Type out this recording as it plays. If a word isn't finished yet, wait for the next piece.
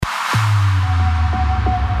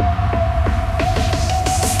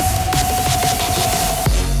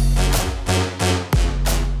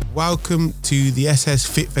welcome to the SS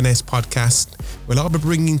Fit Finesse podcast, where I'll be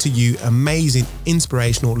bringing to you amazing,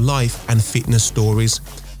 inspirational life and fitness stories,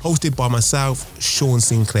 hosted by myself, Sean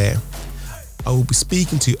Sinclair. I will be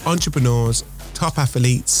speaking to entrepreneurs, top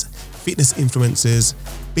athletes, fitness influencers,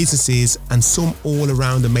 businesses, and some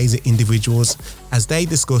all-around amazing individuals as they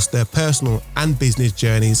discuss their personal and business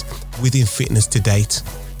journeys within fitness to date.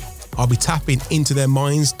 I'll be tapping into their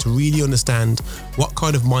minds to really understand what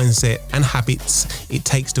kind of mindset and habits it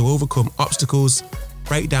takes to overcome obstacles,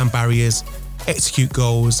 break down barriers, execute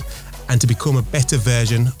goals, and to become a better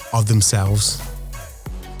version of themselves.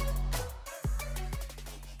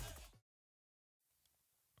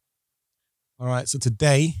 All right, so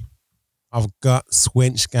today I've got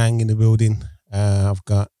Swench gang in the building. I've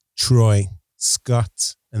got Troy,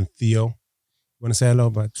 Scott, and Theo. You want to say hello,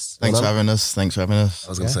 buds? Thanks for having us. I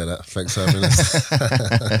was going to say that. Thanks for having us.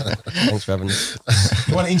 Thanks for having us.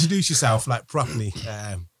 You want to introduce yourself like properly?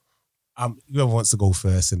 Whoever wants to go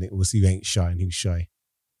first, and we'll see who ain't shy and who's shy.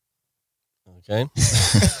 Okay.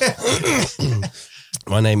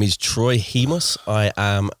 My name is Troy Hemus. I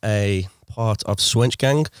am a part of Swench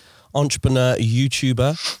gang, entrepreneur,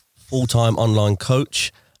 YouTuber, full-time online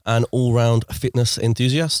coach, and all-round fitness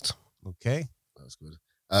enthusiast. Okay. That's good.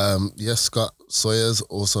 Yes, Scott Sawyers,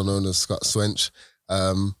 also known as Scott Swench.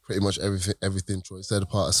 Pretty much everything Troy said, a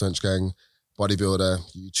part of Swench gang, bodybuilder,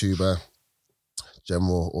 YouTuber,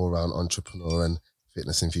 general all-round entrepreneur and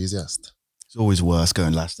fitness enthusiast. It's always worse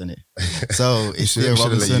going last, isn't it? So it's Theo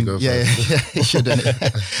Robinson. Robinson. Let you go Yeah, shouldn't it?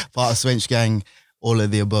 Part of Swench gang, all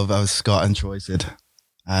of the above, as Scott and Troy said,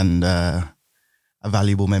 and a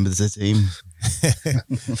valuable member of the team.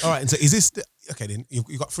 All right, and so is this okay? Then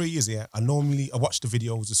you've got 3 years here. I watch the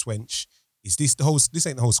videos of Swench. Is this the whole? This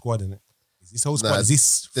ain't the whole squad, isn't it? Is this the whole squad? Nah, is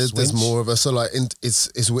this? There's more of us. So like,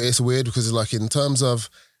 it's weird because like in terms of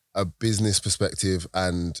a business perspective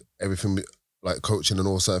and everything, like coaching and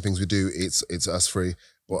all certain things we do, it's us three.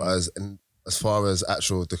 But as far as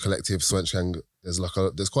actual the collective Swench gang, there's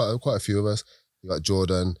quite a few of us. You got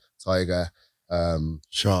Jordan, Tiger,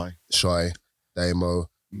 Shy, Damo.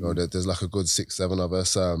 You know, there's like a good 6-7 of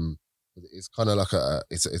us. It's kind of like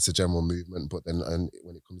it's a general movement, but then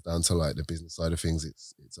when it comes down to like the business side of things,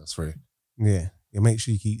 it's us three. Yeah. Make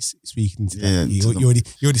sure you keep speaking to Yeah, that. You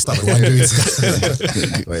already started wondering.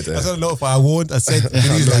 That's what I notified. I warned. I said,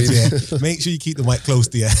 make sure you keep the mic close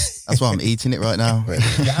to you. That's why I'm eating it right now.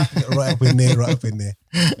 Yeah, right up in there.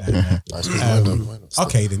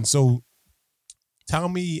 Okay, then. So, tell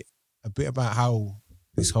me a bit about how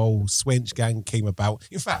this whole Swench gang came about.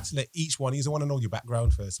 In fact, let each one. I want to know your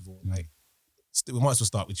background first of all. Like, we might as well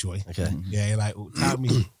start with Troy. Okay. Yeah, like tell me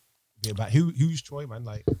a bit about who's Troy, man.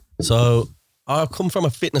 Like, So I come from a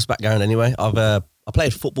fitness background anyway. I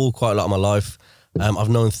played football quite a lot of my life. I've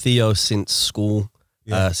known Theo since school.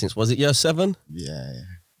 Since was it year 7? Yeah.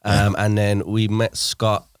 And then we met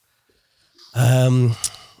Scott. About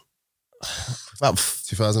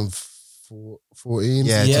 2014.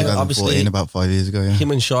 Yeah, Yeah, 2014, obviously, about 5 years ago. Yeah.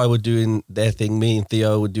 Him and Shy were doing their thing. Me and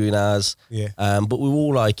Theo were doing ours. yeah. But we were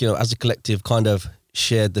all like, as a collective, kind of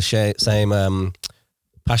shared the same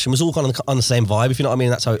passion. Was all kind of on the same vibe, if you know what I mean.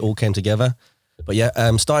 That's how it all came together. But yeah,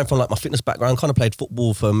 starting from like my fitness background, kind of played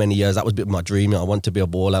football for many years. That was a bit of my dream. I wanted to be a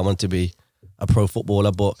baller. I wanted to be a pro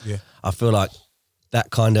footballer. But I feel like that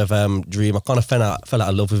kind of dream, I kind of fell out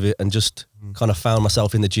of love with it and just kind of found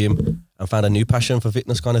myself in the gym and found a new passion for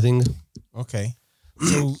fitness kind of thing. Okay.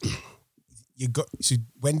 So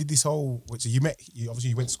when did this whole? So you obviously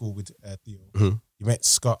you went to school with Theo. Mm-hmm. You met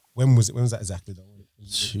Scott. When was it? When was that exactly?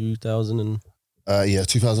 2000 and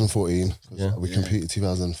 2014. Yeah. We competed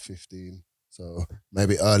 2015. So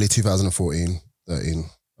maybe early 2014, 13.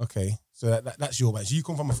 Okay. So that's your match. So you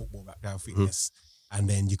come from a football background, fitness, and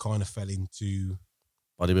then you kind of fell into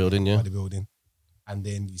bodybuilding. And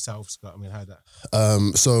then yourself, Scott. I mean, how that?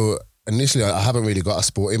 So initially, I haven't really got a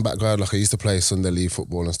sporting background. Like I used to play Sunday league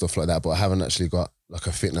football and stuff like that, but I haven't actually got like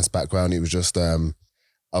a fitness background. It was just I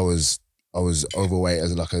was overweight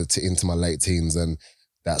as into my late teens, and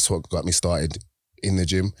that's what got me started in the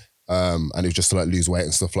gym. And it was just to like lose weight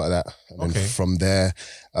and stuff like that. And then from there,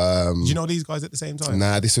 did you know these guys at the same time?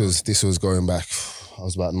 Nah, this was going back. I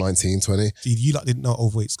was about 19, 20. You didn't know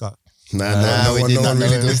overweight Scott? No one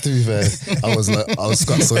really does, to be fair. I was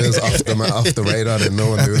Scott Sawyers off the radar, and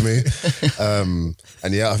no one knew me.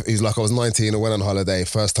 And yeah, it was like I was 19, I went on holiday.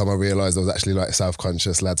 First time I realised I was actually like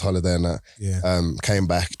self-conscious, lads holiday and that. Yeah. Came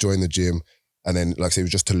back, joined the gym, and then like I said, it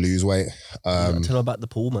was just to lose weight. Tell me about the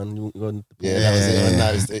pool, man. You go in the pool. Yeah, that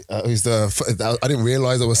was it. And I didn't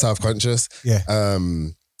realise I was self-conscious. Yeah.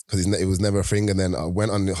 Because it was never a thing. And then I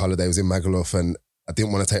went on holiday, I was in Magaluf, and I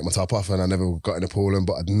didn't want to take my top off, and I never got in the pool,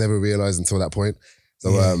 but I'd never realised until that point.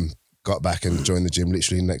 So got back and joined the gym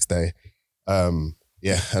literally the next day. And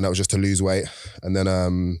that was just to lose weight. And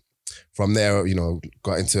then from there, you know,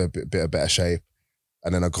 got into a bit of better shape.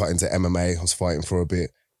 And then I got into MMA. I was fighting for a bit,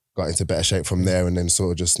 got into better shape from there, and then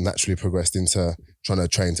sort of just naturally progressed into trying to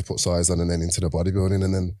train to put size on, and then into the bodybuilding.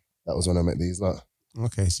 And then that was when I met these lot.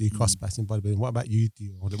 Okay, so you cross-pass in bodybuilding. What about you?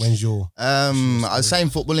 When's your... I was saying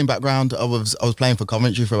footballing background. I was playing for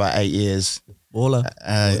Coventry for about 8 years. Baller.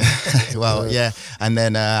 Well, yeah. And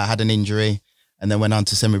then I had an injury, and then went on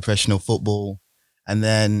to semi-professional football. And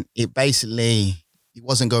then it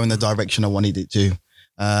wasn't going the direction I wanted it to.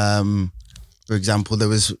 For example,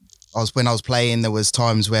 when I was playing, there was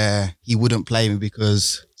times where he wouldn't play me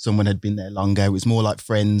because someone had been there longer. It was more like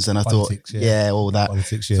friends, and I Politics, thought, all that.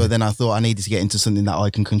 Politics, yeah. So then I thought I needed to get into something that I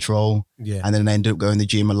can control. Yeah. And then I ended up going to the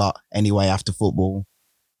gym a lot anyway after football.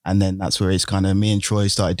 And then that's where it's kind of me and Troy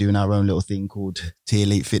started doing our own little thing called T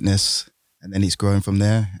Elite Fitness. And then it's growing from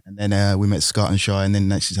there. And then we met Scott and Shy, and then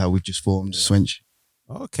next is how we've just formed Swench.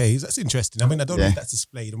 Okay, that's interesting. I mean, I don't know if that's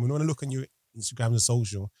displayed. I mean, when I look on your Instagram and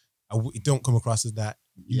social, it don't come across as that.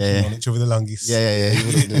 Yeah. On each other the longest. Yeah.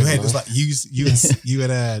 Your head was like you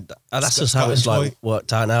and that's just how it's like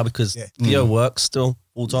worked out now, because Theo works still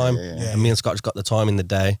full time, and me and Scott just got the time in the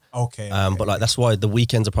day. Okay. But like that's why the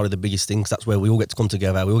weekends are probably the biggest thing, 'cause that's where we all get to come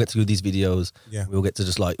together. We all get to do these videos. Yeah. We all get to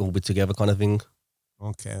just like all be together kind of thing.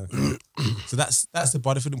 Okay. So that's the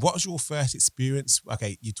bodybuilding. What was your first experience?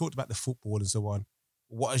 Okay, you talked about the football and so on.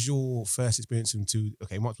 What is your first experience into,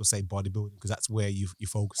 okay, might as well say bodybuilding, because that's where you're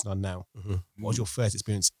focusing on now. Mm-hmm. What was your first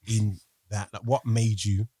experience in that? Like, what made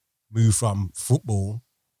you move from football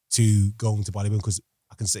to going to bodybuilding? Because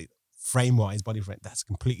I can say frame-wise, body frame, that's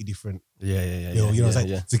completely different. Yeah. You know what I'm saying?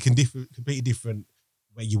 Yeah. It's a completely different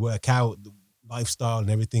way you work out, the lifestyle and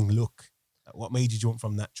everything, look. What made you jump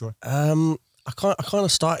from that, Troy? I kind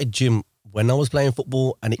of started gym when I was playing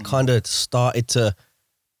football, and it kind of started to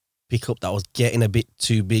pick up that I was getting a bit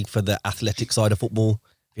too big for the athletic side of football.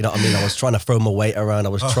 You know what I mean? I was trying to throw my weight around. I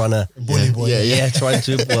was trying to... Bully boy. Yeah, trying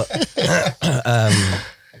to. But,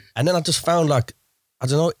 and then I just found like, I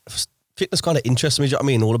don't know, fitness kind of interests me. Do you know what I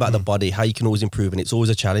mean? All about the body, how you can always improve. And it's always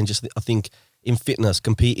a challenge. I think in fitness,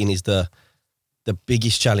 competing is the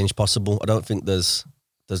biggest challenge possible. I don't think there's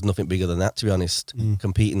nothing bigger than that, to be honest.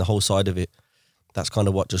 Competing the whole side of it. That's kind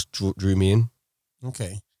of what just drew me in.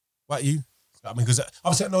 Okay. What about you? I mean, because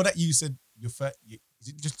obviously I know that you said is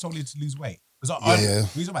it just totally to lose weight? Because the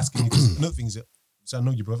reason I'm asking you, because another thing is that, so I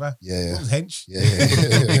know your brother. Yeah. What was hench? Yeah.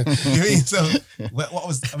 You mean, so what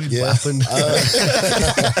was, I mean, what happened?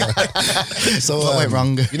 So What went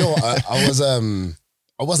wrong? You know what? I was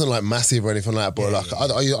I wasn't like massive or anything like that, but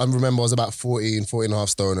I remember I was about 14 and a half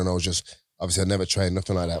stone, and I was just, obviously I never trained,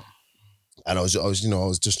 nothing like that. And I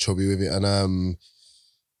was just chubby with it. And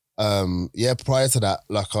prior to that,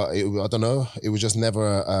 like I don't know, it was just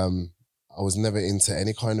never I was never into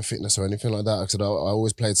any kind of fitness or anything like that. Like I said, I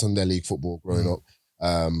always played Sunday league football growing up.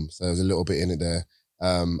 So there was a little bit in it there.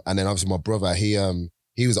 And then obviously my brother, he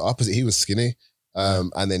was the opposite. He was skinny.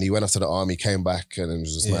 And then he went off to the army, came back, and then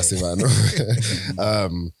was just massive.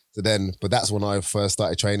 But that's when I first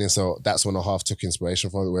started training. So that's when I half took inspiration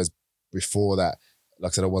from it. Whereas before that,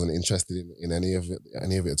 like I said, I wasn't interested in any of it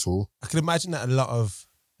at all. I can imagine that a lot of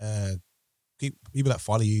people that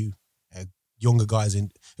follow you, younger guys, have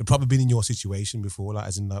probably been in your situation before, like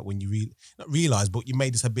as in like when you not realize, but you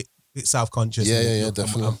made this a bit self-conscious. Yeah,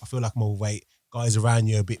 definitely. I feel like I'm overweight. Guys around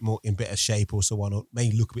you are a bit more in better shape or so on, or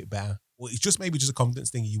may look a bit better. Or it's just maybe just a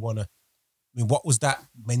confidence thing. You wanna. I mean, what was that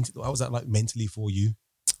like mentally for you?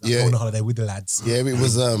 Like going on holiday with the lads. Yeah, it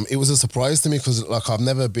was a surprise to me because like I've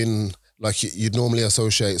never been like you'd normally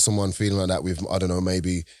associate someone feeling like that with, I don't know,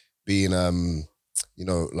 maybe being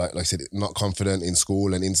like I said, not confident in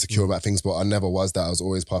school and insecure about things, but I never was that. I was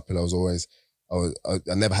always popular.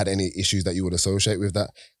 I never had any issues that you would associate with that.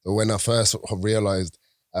 But when I first realized,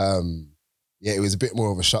 it was a bit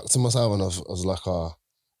more of a shock to myself, and I was like,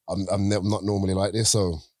 I'm not normally like this.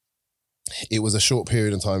 So it was a short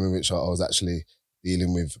period of time in which I was actually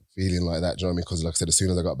dealing with feeling like that. Do you know what I mean? Because like I said, as soon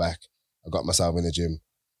as I got back, I got myself in the gym,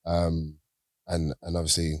 and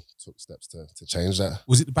obviously took steps to change that.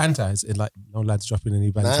 Was it the banter? Is it like no lads dropping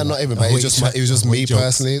any banter? Nah, not even banter. It was just me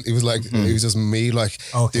personally. It was like it was just me like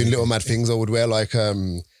doing little mad things. I would wear like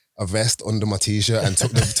a vest under my t-shirt and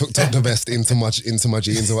took the vest into my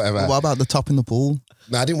jeans or whatever. What about the top in the pool?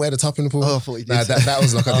 No, I didn't wear the top in the pool. Oh, I thought you did. Nah, that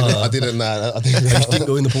was like I didn't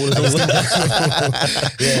Go in the pool at all.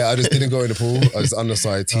 Yeah, I just didn't go in the pool. I was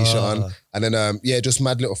underside t-shirt on, and then just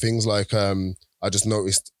mad little things like I just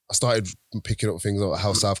noticed I started picking up things about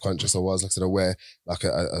how self-conscious I was. Like I said, I wear like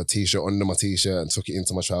a t-shirt under my t-shirt and tuck it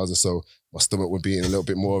into my trousers so my stomach would be in a little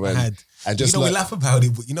bit more. And just we laugh about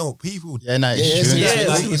it, but people. Yeah, no,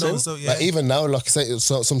 it's true. Like even now, like I say,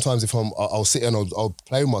 sometimes if I'll sit and I'll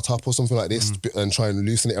play with my top or something like this and try and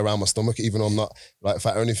loosen it around my stomach, even though I'm not like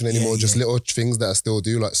fat or anything anymore. Just little things that I still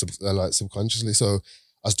do like subconsciously. So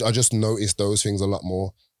I just noticed those things a lot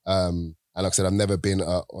more. And like I said, I've never been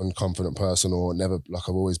an unconfident person or I've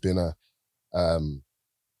always been a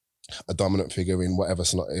dominant figure in whatever,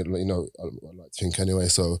 I like to think anyway.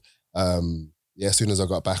 So, as soon as I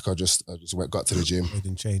got back, I just got to the gym.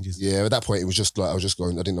 Making changes. Yeah, at that point, it was just like, I was just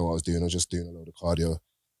going, I didn't know what I was doing. I was just doing a load of cardio.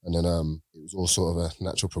 And then it was all sort of a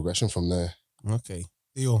natural progression from there. Okay.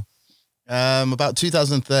 Theo? About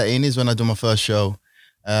 2013 is when I did my first show.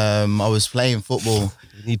 I was playing football.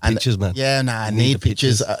 You need pictures, man. Yeah, I need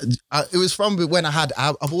pictures. It was from when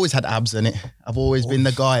I've always had abs in it. I've always been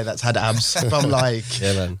the guy that's had abs from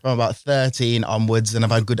from about 13 onwards, and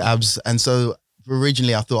I've had good abs. And so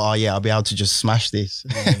originally I thought, I'll be able to just smash this.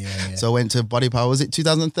 Yeah. So I went to Body Power. Was it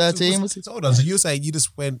 2013? So hold on. So you say you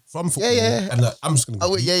just went from football? And like, I'm just going to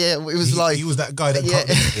It was he was that guy that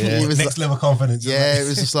he was next level confidence. Yeah, it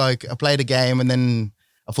was just like I played a game and then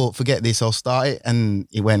I thought, forget this, I'll start it. And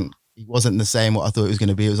it wasn't the same what I thought it was going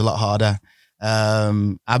to be. It was a lot harder.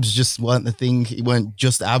 Abs just weren't the thing. It weren't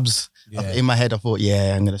just abs. Yeah. In my head, I thought,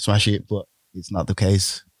 I'm going to smash it, but it's not the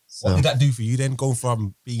case. So. What did that do for you then, going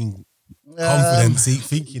from being confident,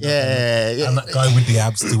 thinking and that guy with the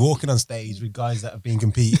abs to walking on stage with guys that have been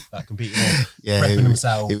competing prepping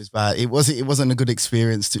themselves? It was bad. It wasn't a good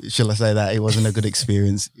experience. Shall I say that? It wasn't a good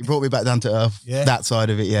experience. It brought me back down to earth. Yeah. That side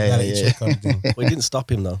of it. Yeah. Well, it didn't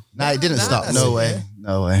stop him though. No, it didn't stop. No way.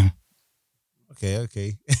 No way.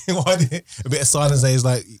 Okay. A bit of silence there is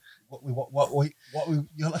like, what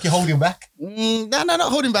you're like you're holding back? No, not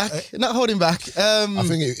holding back. Not holding back. I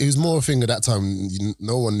think it was more a thing at that time.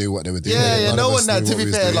 No one knew what they were doing. Yeah. No one knew. To be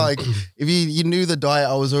fair, like if you knew the diet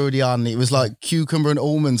I was already on, it was like cucumber and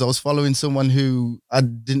almonds. I was following someone who I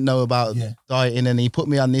didn't know about dieting, and he put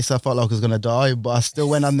me on this. I felt like I was gonna die, but I still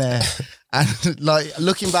went on there. And like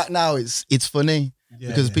looking back now, it's funny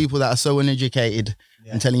because people that are so uneducated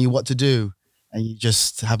and telling you what to do. And you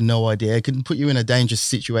just have no idea. It can put you in a dangerous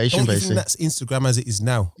situation, basically. That's Instagram as it is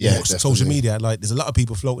now. Yeah, social media. Like, there's a lot of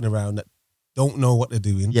people floating around that don't know what they're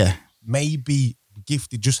doing. Yeah. Maybe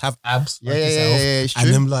gifted, just have abs like yourself. Yeah, it's true.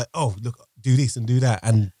 And then like, oh, look, do this and do that.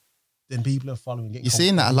 And then people are following it. You're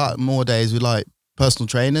seeing that a lot more days with like personal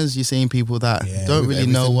trainers. You're seeing people that don't really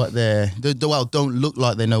know what don't look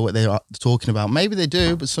like they know what they're talking about. Maybe they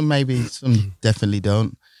do, but some definitely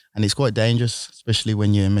don't. And it's quite dangerous, especially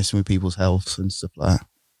when you're messing with people's health and stuff like that.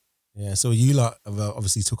 Yeah, so you lot have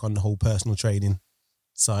obviously took on the whole personal training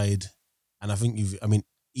side, and I think do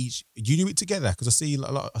you do it together? Because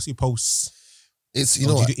I see posts. It's you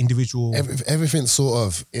do individual. Everything's sort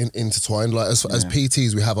of intertwined. Like as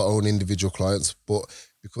PTs, we have our own individual clients, but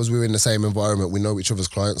because we're in the same environment, we know each other's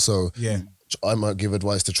clients. So I might give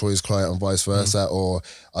advice to Troy's client and vice versa, or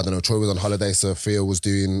I don't know. Troy was on holiday, so Theo was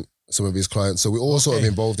doing some of his clients. So we're all sort of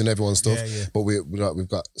involved in everyone's stuff, but we've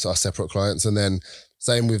got our separate clients. And then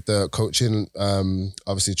same with the coaching.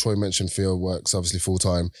 Obviously Troy mentioned Theo works obviously full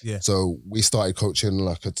time. Yeah. So we started coaching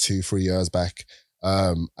like 2-3 years back.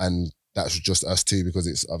 And that's just us two because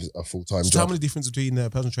it's a full-time job. Tell me the difference between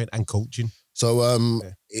personal training and coaching. So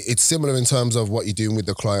it's similar in terms of what you're doing with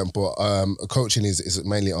the client, but coaching is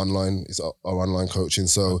mainly online. It's our online coaching.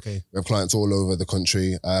 So we have clients all over the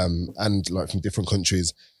country and like from different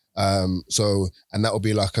countries. And that will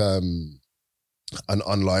be like an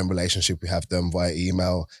online relationship. We have them via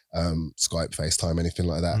email, Skype, FaceTime, anything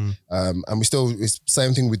like that. And it's the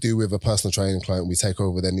same thing we do with a personal training client. We take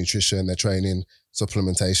over their nutrition, their training,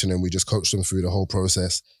 supplementation, and we just coach them through the whole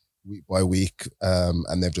process week by week.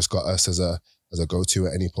 And they've just got us as a go-to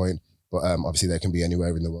at any point. But obviously they can be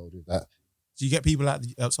anywhere in the world with that. Do you get people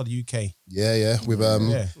outside the UK? Yeah. With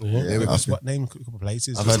what name? A couple of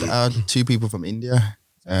places. I've had 2 people from India.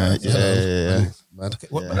 Mad. Okay.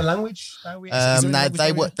 What the language?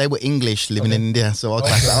 They were English living in India, so I'll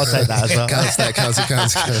take that as well. Counts. It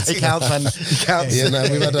counts, man. It counts. Yeah, no,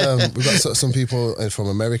 we've got some people from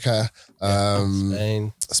America,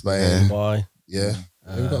 Spain, Dubai. Yeah,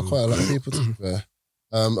 we've got quite a lot of people to be fair.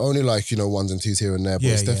 Only like 1s and 2s here and there, but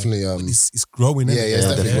it's definitely it's growing. Yeah, it's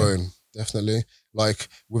definitely growing. Definitely, like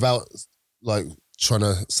without like trying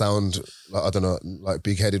to sound like, I don't know, like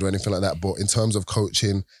big-headed or anything like that, but in terms of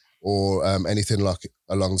coaching or anything like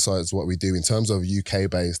alongside what we do, in terms of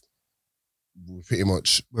UK-based, pretty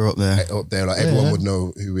much We're up there. Like everyone would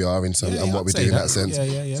know who we are in terms and what we do in that sense.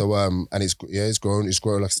 Yeah. So and it's grown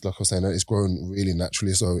like I was saying, it's grown really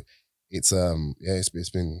naturally. So it's it's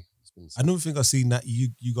been. Another thing I've seen that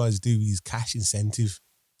you guys do is cash incentive.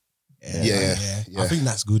 Yeah. I think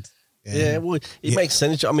that's good. Yeah, well, it makes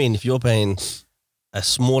sense. I mean, if you're paying a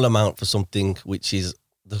small amount for something, which is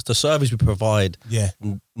the service we provide,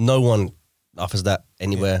 no one offers that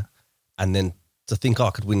anywhere, and then to think I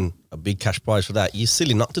could win a big cash prize for that, you're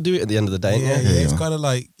silly not to do it at the end of the day. Yeah, it's kind of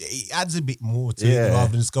like, it adds a bit more to it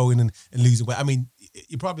rather than just going and losing weight. I mean,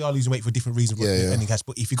 you probably are losing weight for different reasons, spending cash,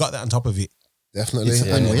 but if you got that on top top of it, definitely.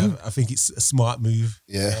 I think it's a smart move.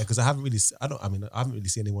 Yeah, because I haven't really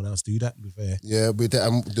seen anyone else do that. To be fair. Yeah, but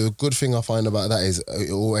the good thing I find about that is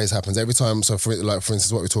it always happens every time. So for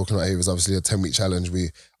instance, what we're talking about here is obviously a 10-week challenge. We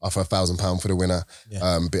offer £1,000 for the winner,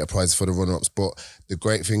 bit of prizes for the runner-ups. But the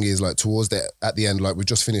great thing is like at the end, like we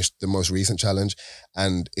just finished the most recent challenge,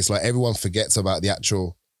 and it's like everyone forgets about the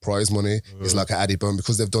actual prize money. It's like an added bonus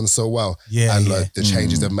because they've done so well. The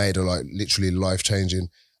changes they've made are like literally life-changing.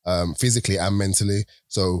 Physically and mentally.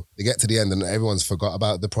 So they get to the end and everyone's forgot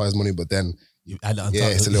about the prize money, but then you add it on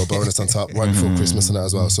top. it's a little bonus on top right before Christmas and that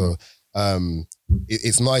as well. So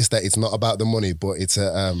it's nice that it's not about the money, but it's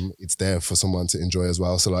there for someone to enjoy as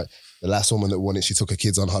well. So like the last woman that won it, she took her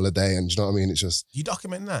kids on holiday, and do you know what I mean? It's just you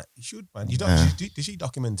document that. You should, man. Did she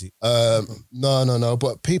document it? No.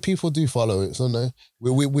 But people do follow it, don't they?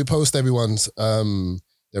 We post everyone's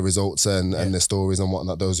their results and their stories and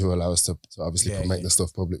whatnot, those who allow us to obviously make the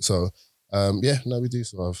stuff public. So, we do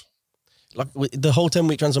sort of. Like the whole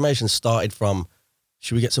 10-week transformation started from,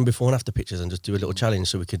 should we get some before and after pictures and just do a little challenge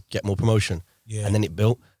so we could get more promotion? Yeah. And then it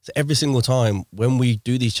built. So every single time when we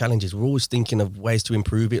do these challenges, we're always thinking of ways to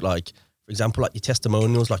improve it. Like, for example, like your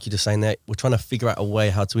testimonials, like you're just saying there, we're trying to figure out a way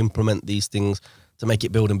how to implement these things to make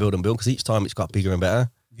it build and build and build, because each time it's got bigger and better.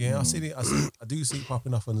 Yeah, I do see it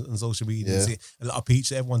popping up on social media. Yeah. A lot of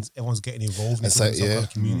people, everyone's getting involved in some kind of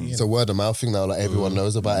community. It's a word of mouth thing now, like everyone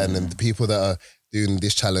knows about it. And then the people that are doing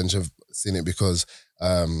this challenge have seen it because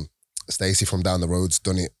Stacey from down the road's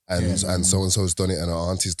done it and so-and-so's done it and our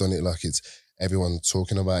auntie's done it. Like it's everyone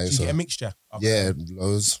talking about it. So you get a mixture.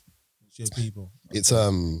 Loads. People. It's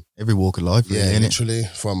every walk of life, really, literally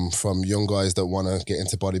from young guys that want to get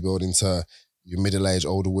into bodybuilding to your middle-aged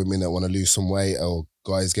older women that want to lose some weight, or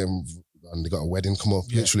guys getting and they got a wedding come up.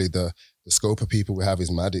 Literally the scope of people we have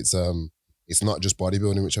is mad. It's not just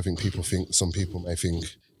bodybuilding, which I think some people may think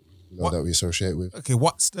that we associate with. Okay,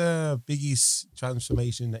 what's the biggest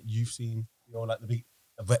transformation that you've seen? Like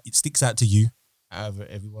it sticks out to you out of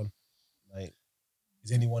everyone. Like,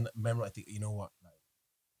 is anyone memorable? I think like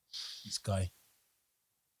this guy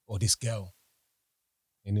or this girl.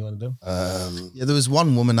 Any one of them? There was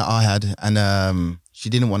one woman that I had, and she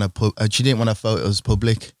didn't want her photos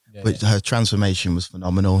public, but her transformation was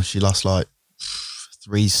phenomenal. She lost like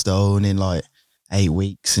 3 stone in like 8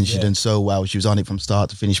 weeks, and she done so well. She was on it from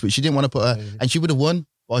start to finish, but she didn't want to put her, and she would have won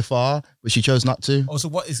by far, but she chose not to. Oh, so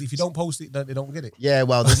what is if you don't post it, they don't get it? Yeah,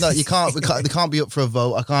 well, there's no, they can't be up for a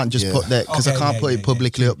vote. I can't just put that because I can't put it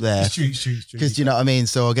publicly up there. True. Because you know what I mean.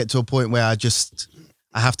 So I'll get to a point where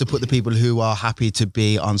I have to put the people who are happy to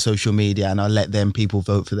be on social media, and I'll let them people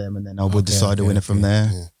vote for them, and then I will decide a winner from there.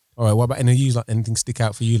 Yeah. All right. What about any of you? Like anything stick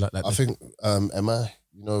out for you like that? I think Emma.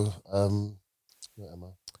 Emma.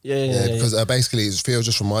 Yeah. Because basically, Theo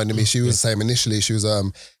just reminded me. She was the same initially. She was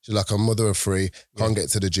she's like a mother of 3, can't get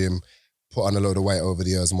to the gym, put on a load of weight over the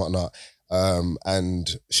years and whatnot.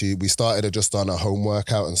 And we started her just on a home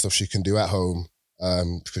workout and stuff she can do at home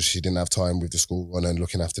because she didn't have time with the school run and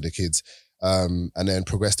looking after the kids. And then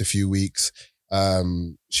progressed a few weeks.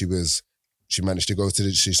 She managed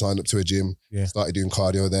to she signed up to a gym, started doing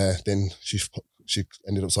cardio there. Then she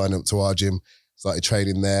ended up signing up to our gym, started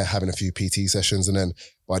training there, having a few PT sessions. And then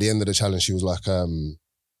by the end of the challenge, she was like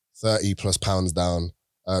 30 plus pounds down.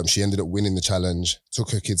 She ended up winning the challenge, took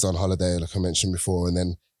her kids on holiday, like I mentioned before. And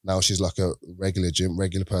then now she's like a regular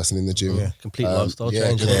person in the gym. Yeah, complete lifestyle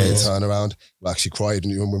change. Complete turnaround. Like she cried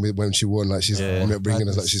when she won. Like she's bringing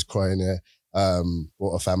us, like she's crying.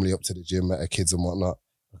 Brought her family up to the gym, met her kids and whatnot.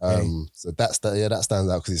 Okay. So that stands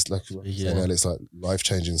out because it's like it's like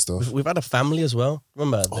life-changing stuff. We've had a family as well.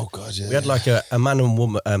 Remember? Oh God, yeah. We had like a man and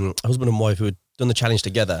woman, husband and wife who had done the challenge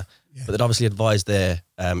together, but they'd obviously advised their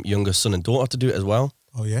youngest son and daughter to do it as well.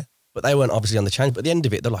 Oh yeah. But they weren't obviously on the challenge. But at the end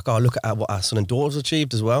of it, they're like, oh, look at what our son and daughter's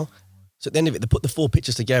achieved as well. So at the end of it, they put the 4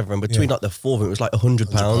 pictures together, and between like the 4 of them, it was like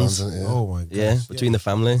 £100. Oh my God. Yeah, between the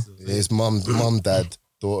family. Yeah, it's mum, dad,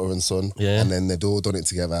 daughter and son. Yeah. And then they'd all done it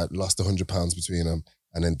together, lost £100 between them,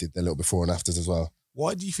 and then did their little before and afters as well.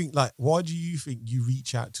 Why do you think you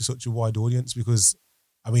reach out to such a wide audience? Because,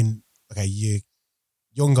 I mean, okay, you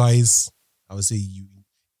young guys, obviously you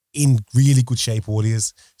in really good shape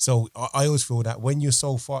audience. So I always feel that when you're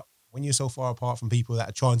so far apart from people that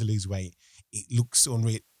are trying to lose weight, it looks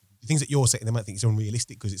unreal. The things that you're saying, they might think it's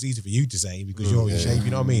unrealistic because it's easy for you to say because you're in shape,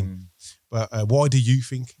 you know what I mean? But why do you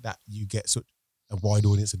think that you get such a wide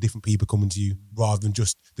audience of different people coming to you rather than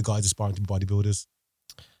just the guys aspiring to be bodybuilders?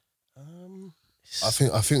 I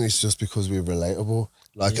think it's just because we're relatable.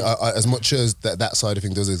 Like I, as much as that side of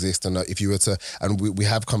thing does exist, and if you were to, and we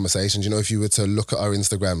have conversations, you know, if you were to look at our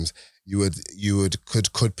Instagrams, you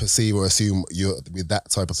could perceive or assume you're with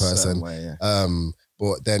that type of person. Way, yeah.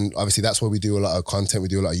 But then obviously that's why we do a lot of content. We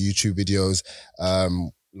do a lot of YouTube videos,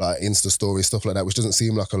 like Insta stories, stuff like that, which doesn't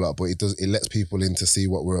seem like a lot, but it lets people in to see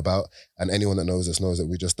what we're about. And anyone that knows us knows that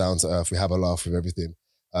we're just down to earth. We have a laugh with everything.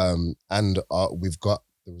 And we've got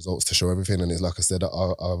the results to show everything. And it's like I said,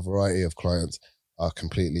 our variety of clients are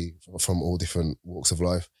completely from all different walks of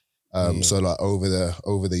life. So like over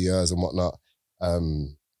the years and whatnot,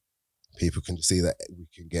 people can see that we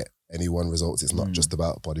can get any one results. It's not just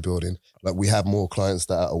about bodybuilding. Like we have more clients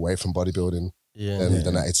that are away from bodybuilding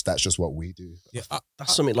than that. That's just what we do. Yeah,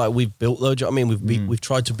 that's something like we've built though. Do you know what I mean? We've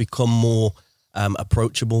tried to become more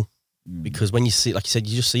approachable. Because when you see, like you said,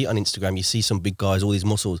 you just see it on Instagram, you see some big guys, all these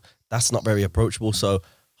muscles, that's not very approachable. So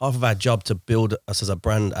half of our job to build us as a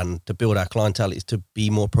brand and to build our clientele is to be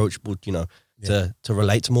more approachable, you know, to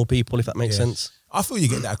relate to more people, if that makes sense. I feel you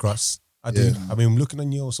get that across. I do. I mean, looking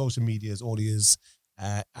on your social medias, all these,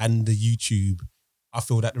 and the YouTube, I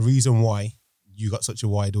feel that the reason why you got such a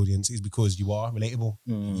wide audience is because you are relatable.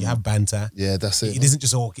 You have banter. Yeah, that's it. It isn't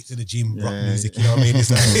just all get to the gym, rock music, you know what I mean? It's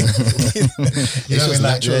like, it's just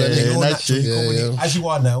natural. As you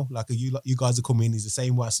are now, like you guys are coming, it's the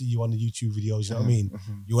same way I see you on the YouTube videos, you know what I mean?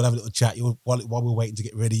 You all have a little chat, while we're waiting to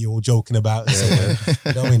get ready, you're all joking about. So,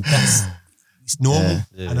 you know what I mean? It's normal.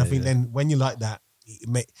 And I think then when you're like that, it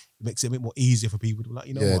makes it a bit more easier for people to be like,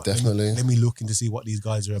 you know what? Definitely. Let me look into see what these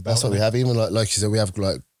guys are about. That's what we have. Even like you said, we have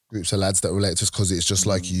like groups of lads that relate to us because it's just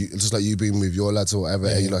like you being with your lads or whatever.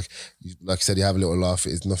 And like you said, you have a little laugh.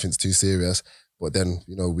 Nothing's too serious. But then,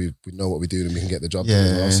 you know, we know what we're doing and we can get the job done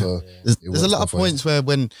as well. So there's a lot of points where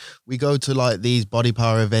when we go to like these body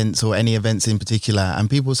power events or any events in particular, and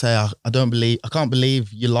people say, I can't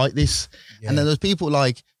believe you like this. And then there's people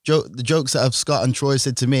like the jokes that have Scott and Troy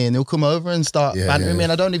said to me, and they'll come over and start bantering me,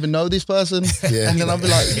 and I don't even know this person. And then I'll be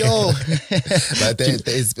like, yo. Like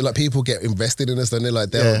it's like people get invested in us, and they're like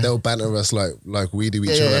they'll banter us like we do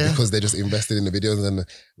each other because they're just invested in the videos, and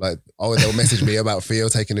like they'll message me about Theo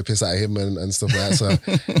taking the piss out of him and stuff like that. So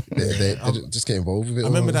they just get involved with it.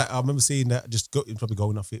 I remember seeing that. Probably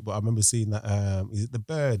going off it, but I remember seeing that. Is it the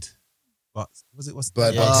bird? But what's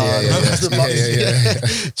Bird Box?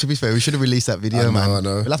 Yeah. To be fair, we should have released that video, man. I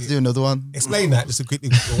know. We'll have to do another one. Explain that just quickly.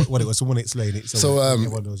 What it was? Someone explain it. So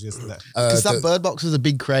because that Bird Box was a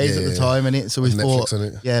big craze at the time, and so we thought,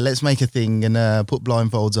 let's make a thing and put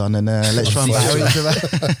blindfolds on and let's try and battle each other.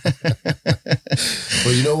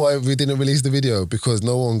 Well, you know why we didn't release the video? Because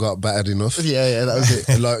no one got battered enough. Yeah, that was it.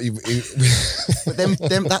 Like, but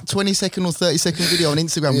them that 20-second or 30-second video on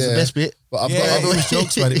Instagram was the best bit. But I've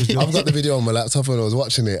got the video on my laptop and I was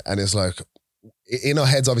watching it, and it's like, in our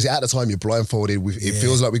heads, obviously, at the time, you're blindfolded. It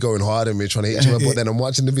feels like we're going hard and we're trying to hit each other, but then I'm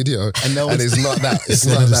watching the video and it's not that. It's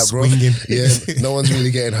not that, bro. Yeah, no one's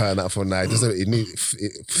really getting hurt on that for now. It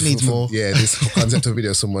needs more. Yeah, this concept of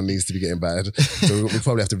video, someone needs to be getting battered. So we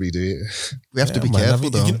probably have to redo it. We have to be careful,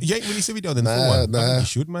 though. You ain't released a video then? Nah. I think you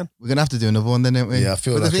should, man. We're going to have to do another one then, aren't we? Yeah, I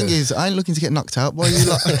feel but like the thing is, I ain't looking to get knocked out, boy. You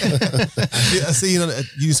lot. I see you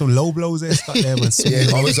doing some low blows there, stuck there, man.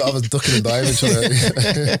 Yeah, I was ducking and diving trying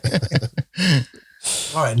to...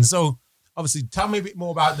 All right, and so obviously, tell me a bit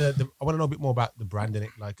more about the I want to know a bit more about the brand in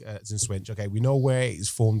it, like as in Swench. Okay, we know where it is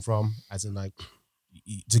formed from, as in like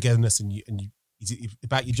togetherness, and you. Is it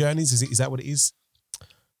about your journeys? Is that what it is?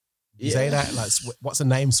 You say that, like, what's the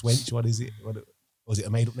name Swench? What is it? Was it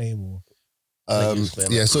a made up name or? So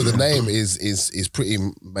the name is pretty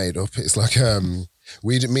made up. It's like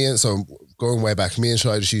going way back, me and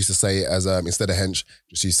Shai just used to say it as instead of hench,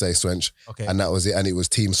 just used to say Swench. Okay. And that was it. And it was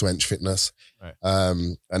Team Swench Fitness. Right.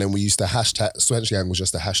 And then we used to hashtag Swench Gang was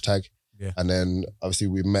just a hashtag. Yeah. And then obviously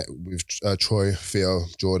we met with Troy, Theo,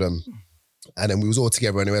 Jordan. And then we was all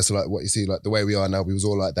together anyway. So like what you see, like the way we are now, we was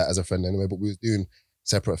all like that as a friend anyway, but we was doing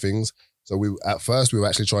separate things. So at first we were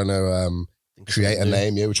actually trying to create a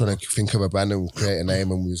name. Yeah, we were trying to think of a brand and create a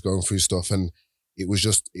name, and we was going through stuff. And it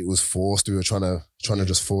was forced. We were trying to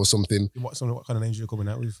just force something. What kind of names are you coming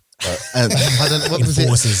out with? I don't, what was it?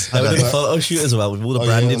 Enforcers. They were doing a photo shoot as well with all the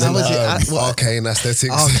branding. Yeah, and was that. it? What? Arcane aesthetics.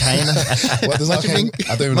 Arcane. What does What do you arcane? mean?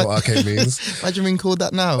 I don't even know what arcane means. Why do you mean called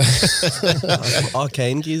that now?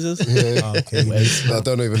 Arcane geezers. Okay. I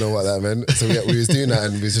don't even know what that meant. So we was doing that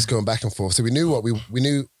and we was just going back and forth. So we knew what we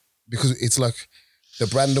knew, because it's like the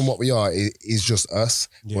brand and what we are is just us.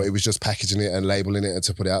 Yeah. But it was just packaging it and labeling it and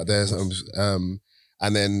to put it out there. So,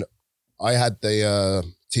 and then I had the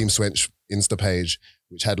Team Swench Insta page,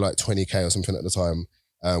 which had like 20K or something at the time,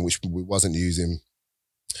 which we wasn't using,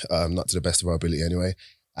 not to the best of our ability anyway.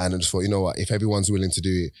 And I just thought, you know what, if everyone's willing to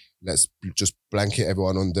do it, let's just blanket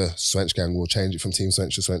everyone on the Swench Gang. We'll change it from Team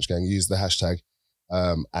Swench to Swench Gang, use the hashtag,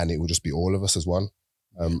 and it will just be all of us as one.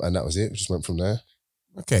 And that was it. We just went from there.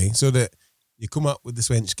 Okay, so that you come up with the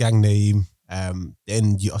Swench Gang name, then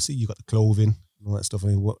I see you got the clothing and all that stuff. I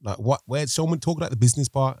mean, where someone talk about the business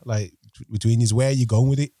part, like between you, where are you going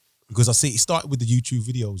with it? Because I see it started with the YouTube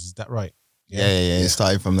videos. Is that right? Yeah. It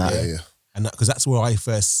started from that. Yeah. And because that's where I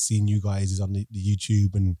first seen you guys, is on the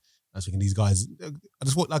YouTube, and I was thinking these guys, I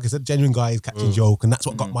just thought, like I said, genuine guys catching joke, and that's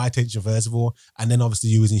what got my attention first of all. And then obviously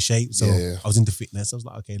you was in shape, so Yeah. I was into fitness. I was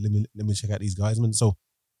like, okay, let me check out these guys, man. So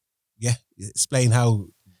yeah, explain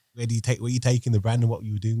where you taking the brand and what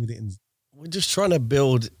you were doing with it. And We're just trying to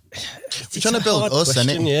build. We're trying to build us,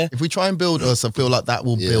 and yeah. if we try and build us, I feel like that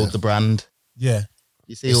will build the brand. yeah,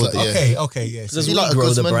 You see, It's all like- the, okay, yeah. Because as you we like a grow,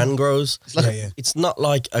 the Guzman? brand grows. Yeah. It's not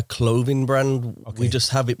like a clothing brand. Okay. We just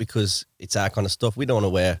have it because it's our kind of stuff. We don't want to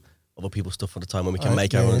wear other people's stuff all the time when we can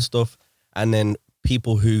Alright, make our yeah. own stuff. And then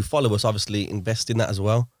people who follow us obviously invest in that as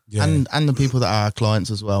well. Yeah. and the people that are our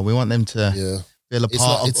clients as well. We want them to Yeah. feel a It's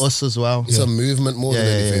part like- of us as well. It's a movement more than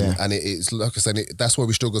Yeah, yeah, anything. yeah. And it's, like I said, that's why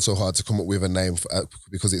we struggle so hard to come up with a name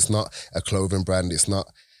because it's not a clothing brand. It's not,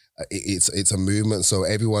 it's a movement. So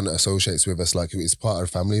everyone that associates with us, like, it's part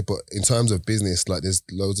of the family. But in terms of business, like, there's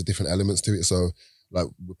loads of different elements to it. So like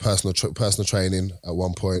personal training at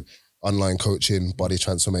one point, online coaching, body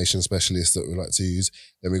transformation specialists that we like to use.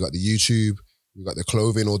 Then we got the YouTube, we got the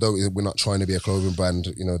clothing, although we're not trying to be a clothing brand,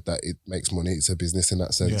 you know, that it makes money. It's a business in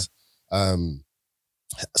that sense.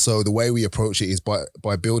 So the way we approach it is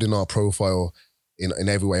by building our profile in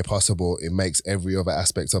every way possible. It makes every other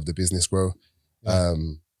aspect of the business grow.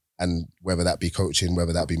 And whether that be coaching,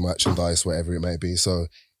 whether that be merchandise, whatever it may be. So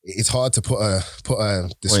it's hard to put a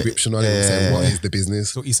description on it and say what is the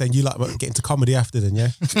business. So what you're saying, you like getting to comedy after then, yeah?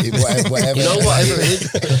 Whatever. You know, whatever it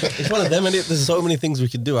is, it's one of them, and there's so many things we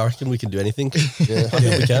can do. I reckon we can do anything. Yeah. I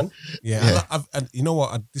think we can. Yeah. And you know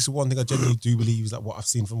what? This is one thing I genuinely do believe is that what I've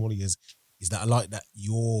seen from all of you is that I like that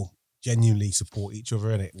you all genuinely support each other,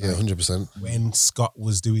 innit? Yeah, 100%. When Scott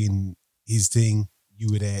was doing his thing,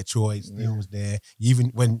 you were there. Troy, Neil was there. Even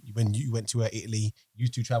when you went to Italy, you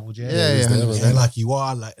two travelled, yeah? Yeah, yeah, 100%. Like you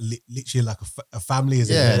are like literally like a family,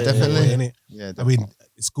 isn't Yeah, it? definitely. Innit? Yeah, I mean,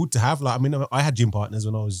 it's good to have. Like, I mean, I had gym partners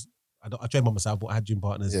when I trained by myself, but I had gym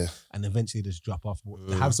partners, Yeah. and eventually just drop off. But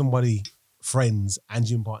to have somebody, friends and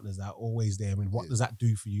gym partners that are always there. I mean, what does that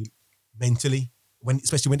do for you mentally?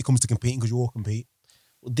 Especially when it comes to competing, because you all compete.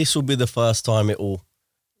 This will be the first time it will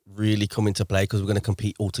really come into play because we're going to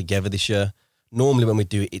compete all together this year. Normally when we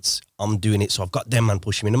do it, I'm doing it, so I've got them man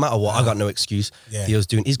pushing me. No matter what, I got no excuse. Yeah. Theo's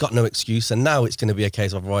doing, he's got no excuse, and now it's going to be a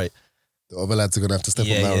case of right. The other lads are gonna have to step up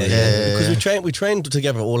now. Yeah. really. Because we trained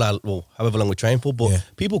together however long we trained for, but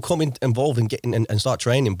people come involved in getting and start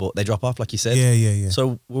training, but they drop off, like you said. Yeah.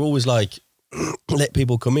 So we're always like, let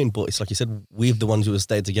people come in, but it's like you said, we're the ones who have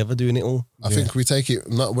stayed together doing it all. I think we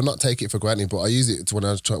we're not take it for granted, but I use it when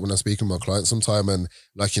I'm speaking with my clients sometime, and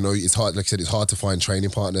like, you know, it's hard. Like I said, it's hard to find training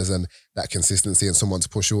partners and that consistency and someone to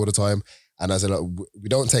push you all the time. And as I said, like, we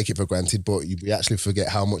don't take it for granted, but we actually forget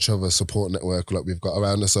how much of a support network like we've got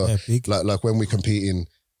around us. So big. like when we're competing,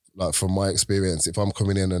 like from my experience, if I'm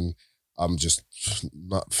coming in and I'm just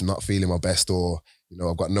not feeling my best, or you know,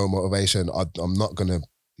 I've got no motivation,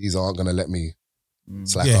 these aren't gonna let me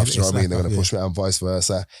slack off, do you know what I mean? They're going to push me out and vice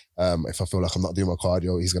versa. If I feel like I'm not doing my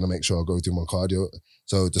cardio, he's going to make sure I go do my cardio.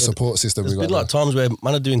 So the support system There's we got. been like times where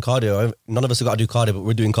man are doing cardio. None of us have got to do cardio, but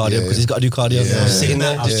we're doing cardio because he's got to do cardio. Yeah. Sitting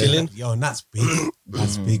there, just chilling. Yo, and that's big.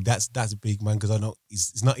 That's big. That's big, man, because I know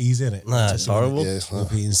it's not easy, innit? Nah, it's horrible. Yeah, it's not.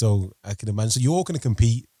 Competing, so I can imagine. So you're all going to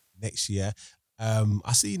compete next year.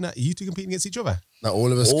 I see that you two competing against each other. Now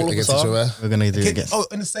all of us All of against us each are. other. We're gonna do it again. Oh,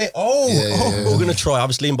 and the same. Yeah. We're going to try,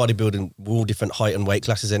 obviously in bodybuilding, we're all different height and weight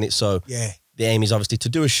classes in it. So Yeah. the aim is obviously to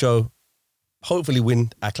do a show, hopefully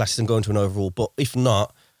win our classes and go into an overall. But if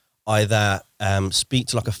not, either speak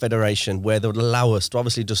to like a federation where they would allow us to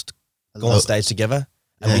obviously just go on stage together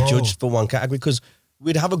and be judged for one category. Because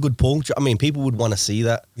we'd have a good pull. I mean, people would want to see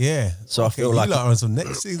that. Yeah. So okay, I feel like you lot are on some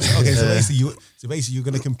next things. Okay, so basically you're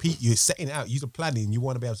going to compete. You're setting it out. You're planning. You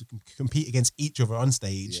want to be able to compete against each other on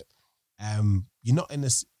stage. Yeah. You're not in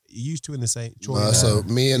this. You're used to in the same. Troy so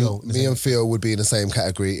me and Theo would be in the same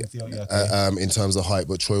category in terms of height,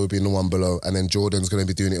 but Troy would be in the one below, and then Jordan's going to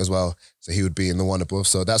be doing it as well. So he would be in the one above.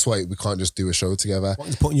 So that's why we can't just do a show together.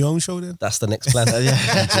 What, putting your own show then? That's the next plan.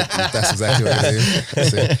 That's exactly what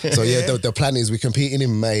it is. So yeah, the plan is we're competing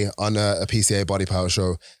in May on a PCA body power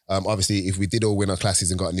show. Obviously, if we did all win our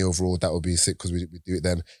classes and got in the overall, that would be sick because we do it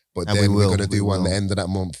then. But and then we're going to do one at the end of that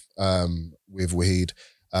month with Wahid.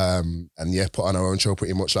 And yeah, put on our own show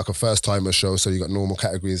pretty much like a first timer show. So you got normal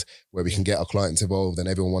categories where we can get our clients involved and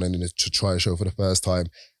everyone wanting to try a show for the first time.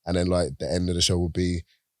 And then like the end of the show will be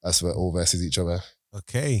us all versus each other.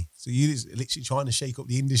 Okay. So you're literally trying to shake up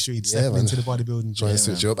the industry, step into the bodybuilding. Trying to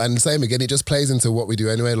switch it up. And same again, it just plays into what we do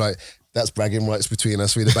anyway. Like that's bragging rights between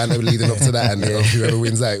us. We're the banter leading up to that, and whoever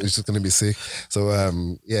wins out is just going to be sick. So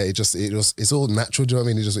yeah, it's all natural. Do you know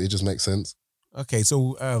what I mean? It just makes sense. Okay.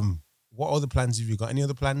 So what other plans have you got? Any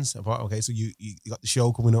other plans? Okay, so you got the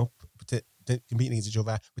show coming up, competing against each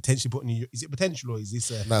other, potentially putting you. Is it potential or is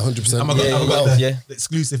this? 100%. Have I got the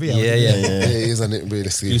exclusive here? Yeah. It is, and it really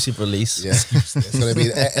exclusive release. Yeah, it's going to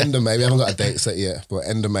be end of May. We haven't got a date set yet, but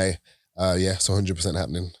end of May. Yeah, so 100%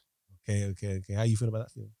 happening. Okay. How you feel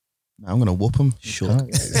about that? I'm gonna whoop him. Sure.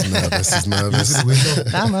 He's nervous.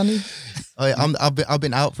 Nah, man. I've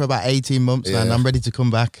been out for about 18 months, man. I'm ready to come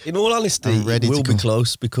back. In all honesty, it will be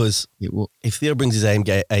close because if Theo brings his A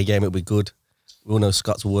game, it'll be good. We all know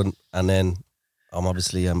Scott's won, and then I'm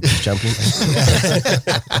obviously British champion.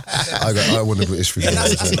 I won the British food.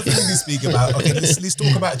 That's the thing we speak about. Okay, let's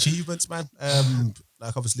talk about achievements, man.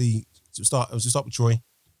 Like obviously, to start with Troy.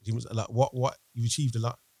 Like what you've achieved a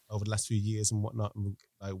lot over the last few years and whatnot. And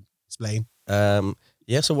like explain.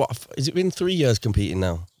 Yeah. So what is it been 3 years competing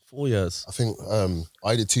now? 4 years. I think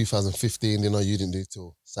I did 2015. You didn't do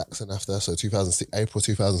till Saxon after. So April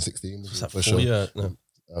 2016. Was that 4 years? No.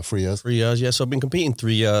 3 years. 3 years. Yeah. So I've been competing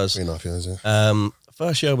 3 years. 3.5 years. Yeah.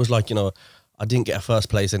 First year was like I didn't get a first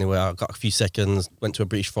place anywhere. I got a few seconds. Went to a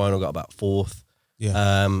British final. Got about fourth.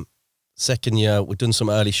 Yeah. Second year we've done some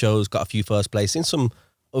early shows. Got a few first place in some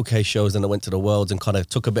okay shows. Then I went to the Worlds and kind of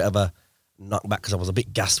took a bit of a knockback because I was a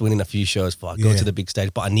bit gassed winning a few shows before I go to the big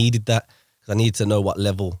stage. But I needed that because I needed to know what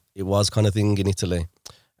level it was kind of thing in Italy.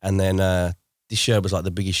 And then this year was like the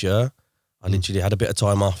biggest year. I literally had a bit of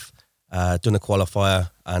time off, done a qualifier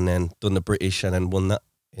and then done the British and then won that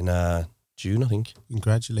in June, I think.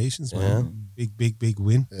 Congratulations, man. Big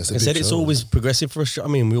win. Yeah, like I said, it's always progressive for us. I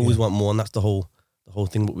mean, we always want more and that's the whole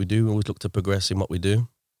thing what we do. We always look to progress in what we do.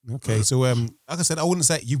 Okay, so like I said, I wouldn't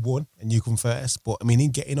say you won and you come first, but I mean, in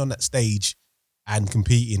getting on that stage and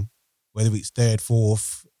competing, whether it's third,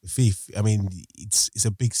 fourth, fifth, I mean, it's a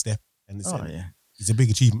big step and it's a big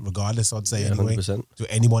achievement regardless, I'd say, anyway, 100%.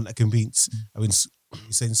 to anyone that competes. I mean,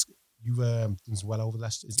 since you've done well over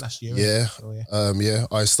last year. Yeah. Oh, yeah.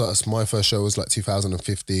 I started, my first show was like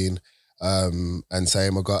 2015. And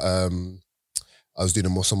same, I was doing a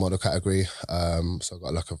muscle model category. So I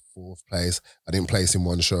got like a fourth place. I didn't place in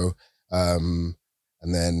one show. And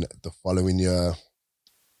then the following year,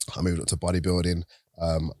 I moved up to bodybuilding.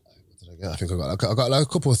 I think I got like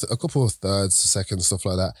a couple of thirds, seconds, stuff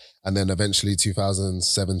like that. And then eventually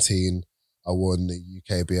 2017, I won the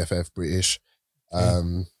UK BFF British.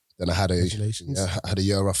 Then I had a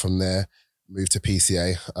year off from there, moved to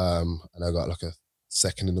PCA, and I got like a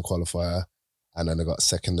second in the qualifier, and then I got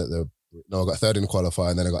I got third in the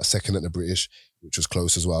qualifier, and then I got second at the British, which was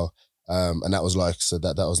close as well. And that was like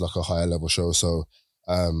that was like a higher level show. So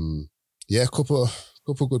yeah, couple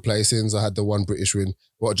good placings. I had the one British win.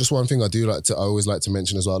 But just one thing I always like to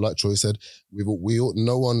mention as well, like Troy said,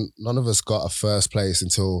 none of us got a first place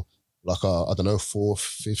until like I don't know, fourth,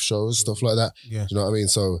 fifth shows, stuff like that. Yeah. Do you know what I mean?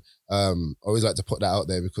 So I always like to put that out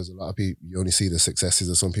there because a lot of people, you only see the successes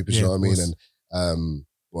of some people, do you know what I mean? And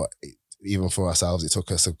but even for ourselves, it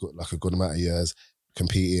took us a good amount of years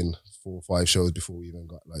competing 4 or 5 shows before we even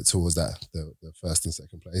got like towards the first and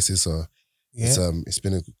second places. So it's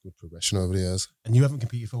been a good progression over the years. And you haven't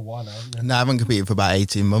competed for a while now, haven't you? No, I haven't competed for about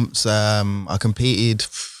 18 months. I competed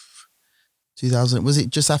 2000, was it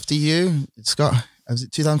just after you, Scott? Was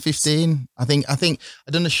it 2015? I think I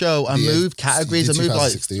done a show. I moved categories. I moved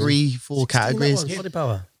like 3-4 categories. Body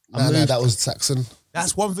power. No, that was Saxon.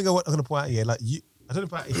 That's one thing I'm going to point out here. Like you, I don't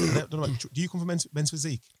know about, do you come from men's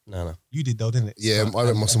physique? No. You did though, didn't it? Yeah, I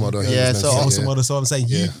went muscle model. Muscle model. So I'm saying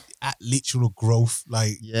you at literal growth,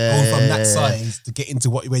 like going from that size to get into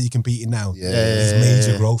where you're competing now. Yeah, it's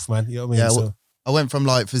major growth, man. You know what I mean? I went from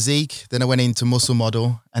like physique, then I went into muscle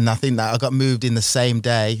model, and I think that I got moved in the same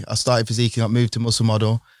day. I started physique and got moved to muscle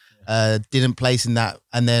model. Didn't place in that,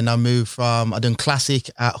 and then I done classic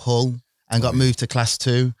at Hull and got moved to class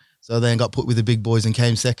 2. So then got put with the big boys and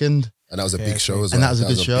came second. And that was a big show as well. And that was a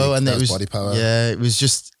good show, and that it was body power. Yeah, it was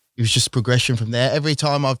just progression from there. Every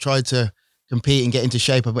time I've tried to compete and get into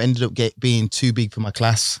shape, I've ended up being too big for my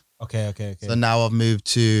class. Okay. So now I've moved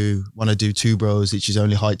to want to do 2 bros, which is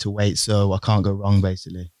only height to weight, so I can't go wrong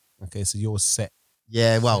basically. Okay, so you're set.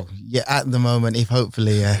 Yeah, well, yeah, at the moment, if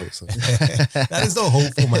hopefully, yeah. That is no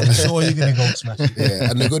hopeful, man. I'm sure you're gonna go smash it.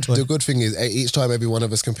 Yeah, and the good thing is each time every one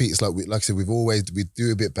of us competes, like I said, we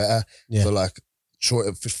do a bit better. Yeah. So like,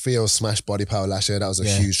 Theo smashed body power last year. That was a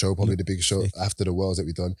huge show, probably the biggest show after the Worlds that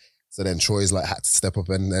we've done. So then Troy's like had to step up,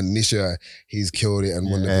 and this year he's killed it and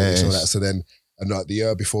won the British and all that. So then. And like the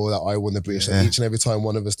year before that, I won the British. And each and every time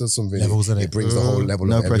one of us does something, it brings the whole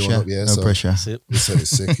level of everyone up. Yeah, no pressure. It's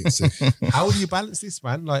sick. It's sick. How do you balance this,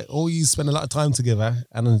 man? Like, all you spend a lot of time together,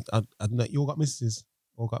 and I know you all got misses.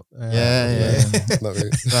 All got yeah. Not really.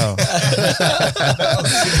 No.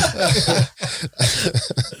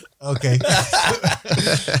 Okay.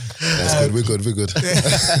 That's good. We're good.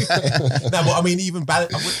 No, but I mean, even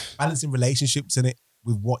balancing relationships in it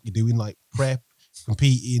with what you're doing, like prep,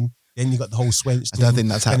 competing. Then you got the whole Swench thing. I don't think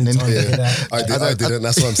that's happening. Yeah. I didn't.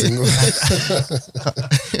 That's why I'm single.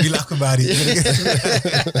 You laugh about it.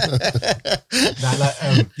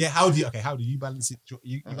 How do you balance it?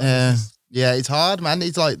 Yeah, it's hard, man.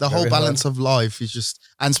 It's like the whole balance of life is just,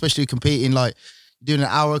 and especially competing, like doing an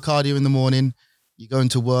hour of cardio in the morning, you're going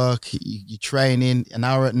to work, you're training, an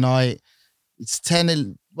hour at night. It's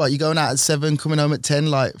 10, you're going out at 7, coming home at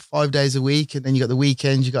 10, like 5 days a week. And then you got the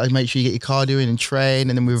weekends, you got to make sure you get your cardio in and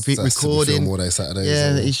train. And then we're recording. More days, Saturdays.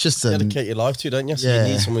 Yeah, it's just dedicate your life to, don't you? So you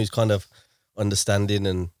need someone who's kind of understanding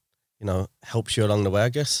and, helps you along the way, I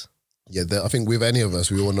guess. Yeah, I think with any of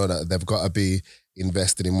us, we all know that they've got to be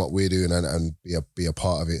invested in what we're doing and be a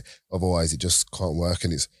part of it. Otherwise, it just can't work.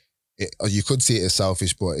 And you could see it as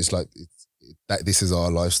selfish, but it's like this is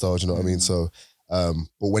our lifestyle. Do you know what I mean? So.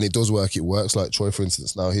 But when it does work, it works. Like Troy, for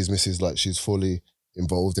instance, now his missus, like she's fully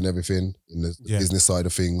involved in everything, in the business side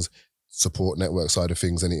of things, support network side of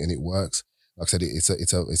things, and it works. Like I said,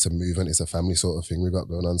 it's a movement, it's a family sort of thing we've got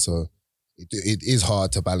going on. So it is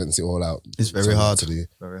hard to balance it all out. It's very hard to do.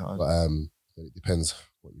 Very hard. But it depends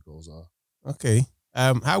what your goals are. Okay.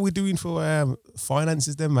 How are we doing for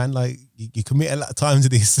finances then, man? Like you commit a lot of time to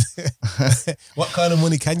this. What kind of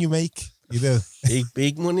money can you make?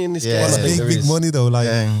 Big money in this game. Big money though. Like,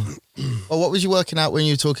 well, what was you working out when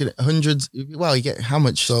you were talking hundreds? Well, you get how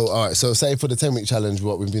much? So, all right. So, say for the 10-week challenge,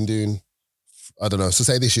 what we've been doing, I don't know. So,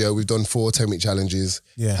 say this year we've done 4 10-week challenges.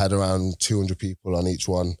 Yeah. Had around 200 people on each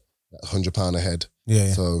one, £100 a head.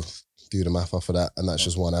 Yeah. So, do the math off of that, and that's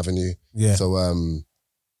just one avenue. Yeah. So,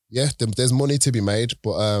 there's money to be made,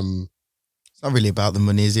 but it's not really about the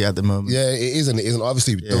money, is it, at the moment? Yeah, it isn't. It isn't.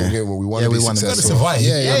 Obviously, don't get me wrong, we want to be successful. Survive.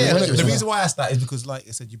 Yeah. The reason why I asked that is because, like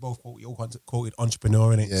I said, you both quoted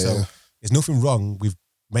entrepreneur in it. So there's nothing wrong with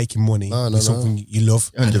making money with something you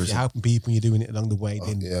love. 100%. And if you're helping people and you're doing it along the way,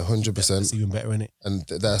 then 100%. That's even better, in it. And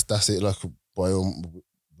that's it. Like,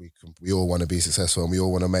 we all want to be successful, and we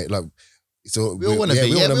all want to make So we all want to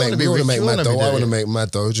make mad dough. I want to make mad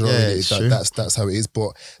dough. Do you know what I mean? That's how it is.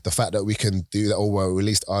 But the fact that we can do that, or we're at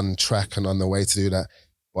least on track and on the way to do that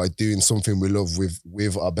by doing something we love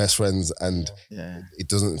with our best friends, and it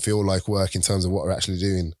doesn't feel like work in terms of what we're actually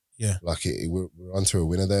doing. Yeah, like we're onto a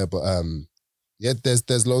winner there. But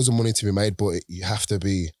there's loads of money to be made, but you have to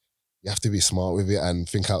be smart with it and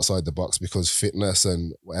think outside the box, because fitness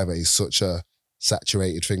and whatever is such a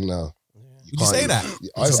saturated thing now. Would you say that?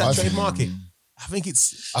 It's a saturated market. I think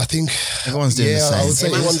everyone's doing the same. I would say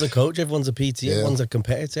everyone's a coach, everyone's a PT, everyone's a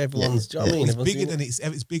competitor, everyone's. Do you know what I mean?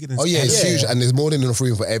 It's bigger than. Oh yeah, it's huge, and there's more than enough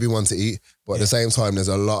room for everyone to eat. But at the same time, there's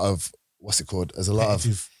a lot of what's it called? There's a lot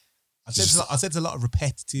of. I said there's a lot of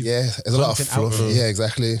repetitive. Yeah, there's a lot of fluff. Yeah,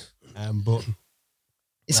 exactly. But.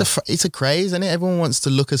 It's a craze, isn't it? Everyone wants to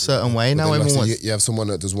look a certain way now. You have someone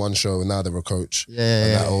that does one show and now they're a coach.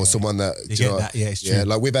 Or someone that it's true. Yeah,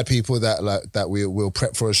 like we've had people that we'll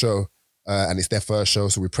prep for a show and it's their first show,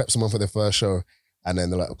 so we prep someone for their first show, and then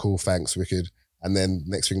they're like, "Cool, thanks, wicked." And then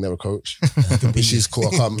next thing they're a coach, which is cool.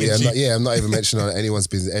 I'm not even mentioning on anyone's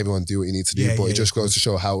business. Everyone do what you need to do, but it just goes to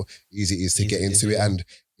show how easy it is to get into it. And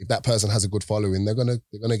if that person has a good following, they're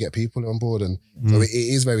gonna get people on board, and so it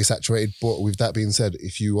is very saturated. But with that being said,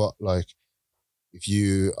 if you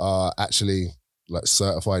are actually like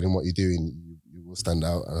certified in what you're doing, you will stand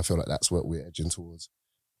out, and I feel like that's what we're edging towards.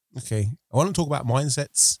 Okay, I want to talk about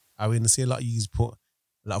mindsets. I mean, I see a lot of you put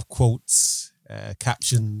a lot of quotes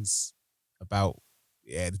captions about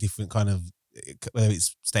the different kind of, whether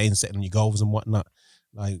it's staying set on your goals and whatnot.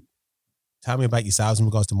 Like, tell me about yourselves in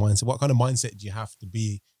regards to mindset. What kind of mindset do you have to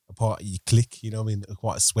be a part of your clique? You know what I mean?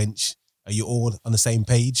 Quite a Swench. Are you all on the same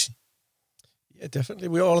page? Yeah, definitely.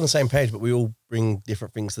 We're all on the same page, but we all bring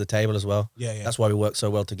different things to the table as well. Yeah. That's why we work so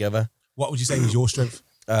well together. What would you say was your strength?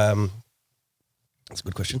 That's a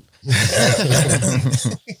good question.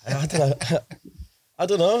 I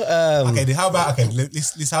don't know. Okay, then how about,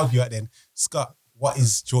 let's help you out then. Scott, what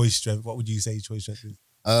is Joy's strength? What would you say Joy's strength is?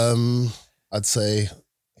 I'd say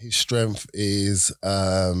his strength is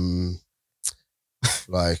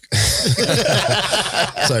like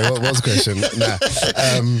sorry, what was the question?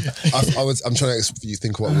 I'm trying to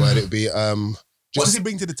think what word it would be. What does he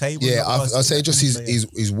bring to the table? Yeah, I'd say just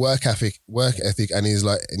his work ethic, and his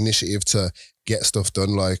like initiative to get stuff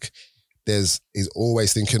done. Like he's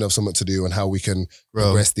always thinking of something to do and how we can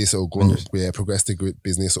progress this or grow, progress the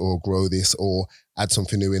business or grow this or add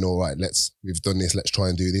something new in. All right, we've done this, let's try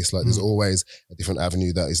and do this. Like there's always a different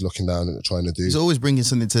avenue that he's looking down and trying to do. He's always bringing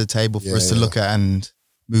something to the table for us to look at and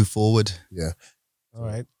move forward. Yeah. All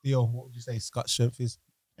right, Theo, what would you say Scott's strength is?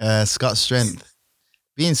 Scott's strength.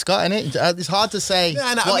 Being Scott, innit? It's hard to say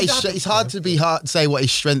it's hard to say what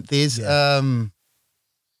his strength is. Yeah.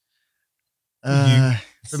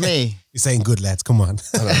 For me, you're saying good lads. Come on,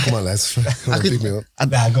 come on, lads. Come on, pick me up.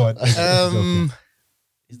 Go on.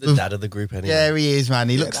 He's the dad of the group anyway. Yeah, he is, man.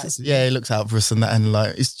 He looks out for us and that, and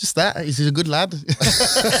like it's just that he's a good lad. He's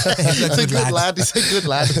a good lad. He's a good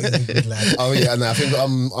lad. Oh yeah, and I think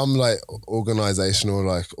I'm like organisational,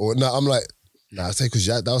 like, or no, I'm like. Nah, I'll say because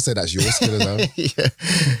they'll say that's your skill now. Yeah.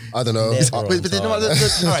 I don't know. But you know what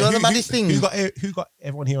the maddest thing? Who got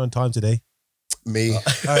everyone here on time today? Me.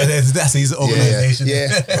 That's his organisation. Yeah.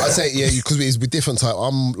 I'd say because it's with different type.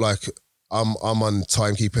 I'm on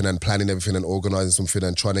timekeeping and planning everything and organising something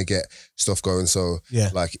and trying to get stuff going. So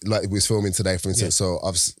like we was filming today, for instance. So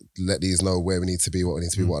I've let these know where we need to be, what we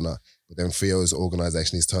need to be, whatnot. But then Theo's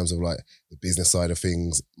organisation is terms of like the business side of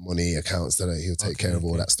things, money, accounts, that he'll take care of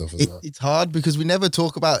all that stuff as well. It's hard because we never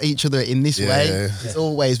talk about each other in this way. It's we're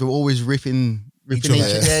always ripping each other.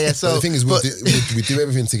 Yeah. So the thing is, we do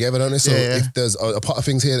everything together, don't we? So if there's a part of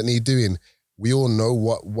things here that need doing, we all know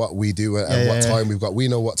what we do and what time we've got. We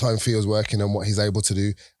know what time Theo's working and what he's able to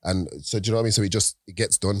do. And so, do you know what I mean? So it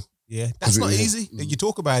gets done. Yeah, that's not easy. You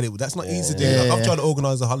talk about it, but that's not easy to do. Like, I'm trying to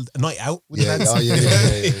organise a night out with the lads.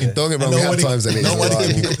 Don't get me wrong, we have times in it. Nobody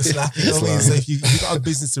can pick up the slack. You know what I mean? So if you've got a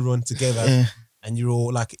business to run together and you're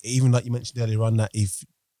all like, even like you mentioned earlier on, that if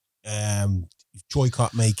Troy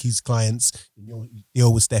can't make his clients, Theo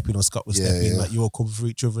was stepping or Scott was stepping, like you all cover for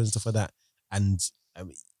each other and stuff like that. And I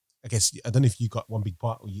guess, I don't know if you got one big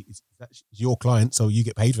part, it's your client, so you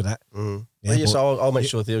get paid for that. So I'll make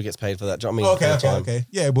sure Theo gets paid for that. Do you know what I mean? Okay.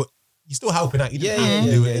 Yeah, but you're still helping out.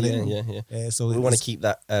 Yeah. So we want to keep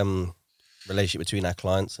that relationship between our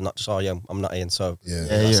clients and not just, I'm not in, so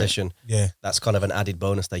that session. Yeah. That's kind of an added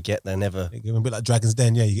bonus they get. They're never... A bit like Dragon's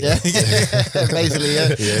Den, you get basically,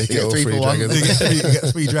 you get 3 for 1. You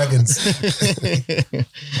get 3 dragons.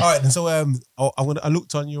 All right, and so I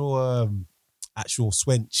looked on your actual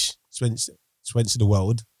Swench to the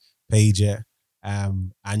World page,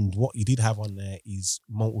 and what you did have on there is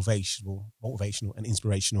motivational and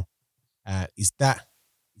inspirational. Is that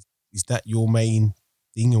your main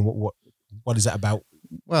thing, and what is that about?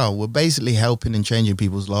 Well, we're basically helping and changing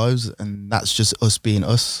people's lives, and that's just us being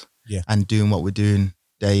us, and doing what we're doing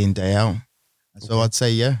day in, day out. And so I'd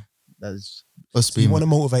say, that's us being. You want to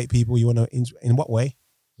motivate people. You want to in what way?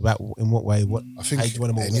 In what way? I think how do you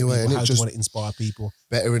want to motivate people? How do you want to inspire people?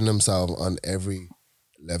 Bettering themselves on every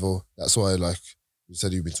level. That's why, like you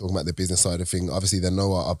said, you've been talking about the business side of things. Obviously, they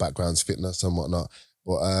know our background's fitness and whatnot.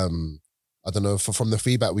 But I don't know, from the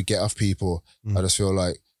feedback we get off people, I just feel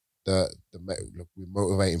like we're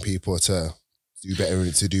motivating people to do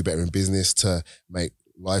better in business, to make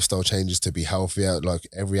lifestyle changes, to be healthier, like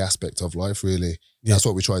every aspect of life, really. That's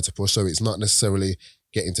what we try to push. So it's not necessarily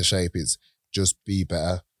get into shape, it's just be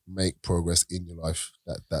better, make progress in your life.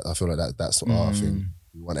 That I feel like that's our thing.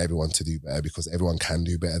 We want everyone to do better because everyone can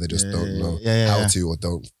do better. They just don't know how to, or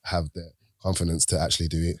don't have the confidence to actually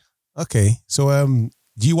do it. Okay, so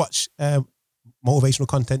do you watch motivational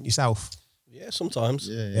content yourself? Yeah, sometimes.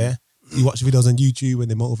 Yeah. You watch videos on YouTube when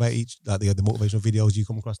they motivate the motivational videos. You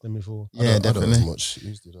come across them before? Yeah, definitely. I don't much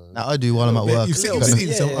used to, now I do while I'm at work.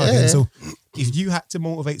 So if you had to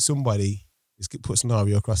motivate somebody, let's put a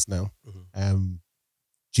scenario across now.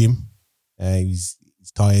 Jim, he's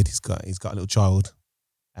tired. He's got a little child.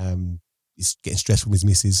 He's getting stressed from his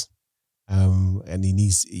missus, and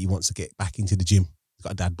he wants to get back into the gym. He's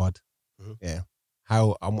got a dad bod. Yeah.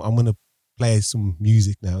 How I'm gonna play some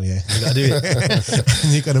music now. Yeah. You gotta do it.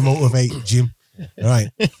 And you're gonna motivate Jim. All right.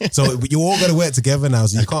 So you all got to work together now,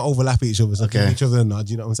 so you can't overlap each other. So give each other a nod.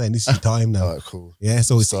 You know what I'm saying? This is your time now. All right, cool. Yeah.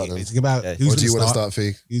 So it's Start about Yeah. who's Or do you going want to to start? start,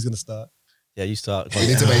 Fee? Who's going to start? Yeah, you start. We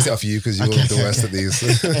need to base it off you because you're the worst at these.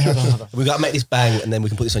 We got to make this bang, and then we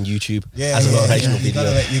can put this on YouTube Yeah. as a motivational video.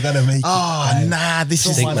 You're gonna make. Oh, nah, this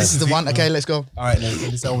is Sick, the man. one. Okay, let's go. All right.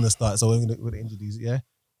 This is how I want to start. So we're gonna introduce it. Yeah.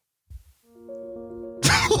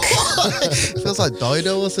 Feels like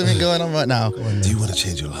Dido or something going on right now. Do you want to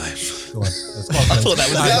change your life? Go on. Let's go. I thought that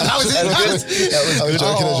was That was it. I was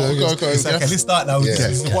joking. It's okay. Let's start now. Yeah.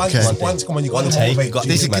 This is Okay. one. Come on. You got One to take. motivate. You got Jim.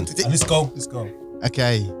 this, man. Let's go. Let's go.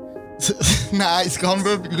 Okay. Nah, it's gone,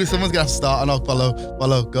 bro. Because someone's gonna have to start, and I'll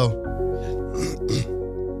follow. Go.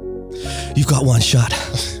 You've got one shot.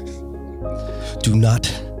 Do not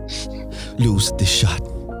lose this shot.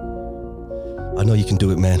 I know you can do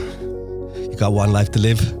it, man. You got one life to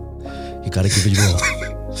live. You gotta give it your all.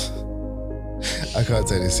 I can't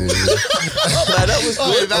take this seriously. That was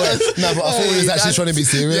good. No, but I thought he was actually trying to be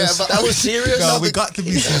serious. Yeah, but That was serious. No, we got to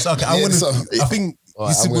be serious. Okay, I Yeah, want to. so- I think All right,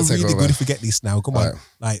 this I'm would gonna be take really over. good if we get this now. Come on, All right.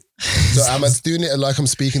 like So am I doing it like I'm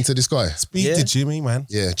speaking to this guy? speak Yeah. to Jimmy, man.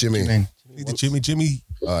 Yeah, Jimmy. Speak to Jimmy. Jimmy,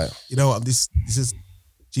 All right. you know what? This is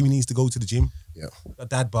Jimmy needs to go to the gym. Yeah. Got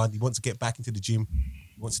dad bod. He wants to get back into the gym.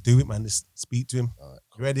 He wants to do it, man. Let's speak to him. All right.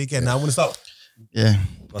 You ready again? Now I want to start. Yeah.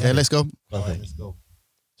 Okay, let's go. All right, let's go.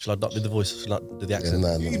 Shall I not do the voice? Shall I not do the Yeah, accent?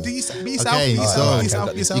 no, You no. do yourself. Be yourself. Okay, Be yourself. so- Be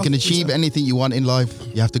yourself. Be yourself. You can Be achieve yourself. anything you want in life.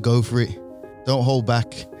 You have to go for it. Don't hold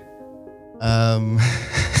back.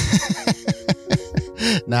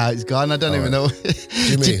 Nah, it's gone. I don't even know.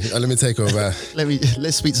 Jimmy, let me take over.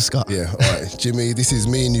 Let's speak to Scott. Yeah, all right. Jimmy, this is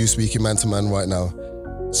me and you speaking man to man right now.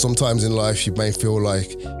 Sometimes in life, you may feel like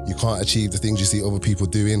you can't achieve the things you see other people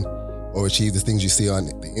doing or achieve the things you see on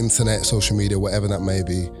the internet, social media, whatever that may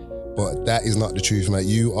be. But that is not the truth, mate.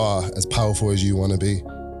 You are as powerful as you want to be.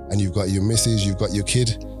 And you've got your missus, you've got your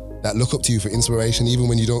kid that look up to you for inspiration, even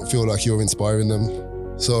when you don't feel like you're inspiring them.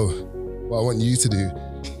 So what I want you to do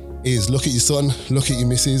is look at your son, look at your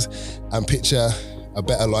missus, and picture a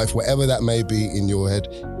better life, whatever that may be in your head,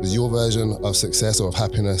 because your version of success or of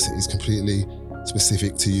happiness is completely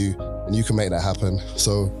specific to you, and you can make that happen.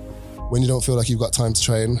 So when you don't feel like you've got time to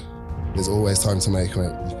train, there's always time to make,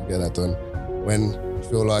 mate. You can get that done. When you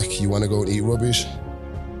feel like you want to go and eat rubbish,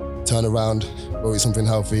 turn around, go eat something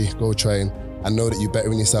healthy, go train, and know that you're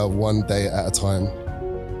bettering yourself one day at a time.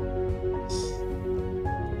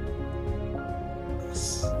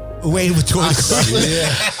 Wait, we're talking.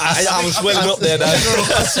 I was swelling up there now.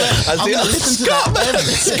 I'm gonna listen to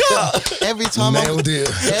that every time. Nailed it.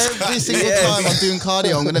 Every single time I'm doing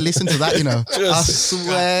cardio, I'm gonna listen to that. You know, I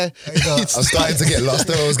swear. I started to get lost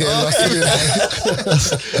though. I was getting lost in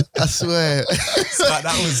it. I swear.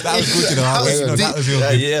 that was good, you know. That was real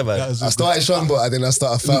good. Yeah, man. That was I real started strong, but then I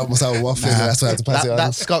felt myself waffling, and that's why I had to pass it on.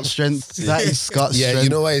 That's Scott's strength. That is Scott's Yeah, strength. you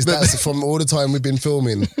know what? That's from all the time we've been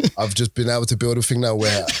filming. I've just been able to build a thing now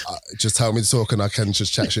where just tell me to talk and I can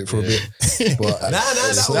just chat shit for a bit. But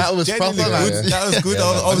That was genuinely proper, man. good. That was good. Yeah,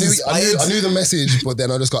 I was I knew the message, but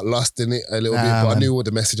then I just got lost in it a little bit. But I man. knew what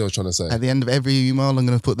the message I was trying to say. At the end of every email, I'm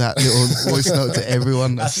going to put that little voice note to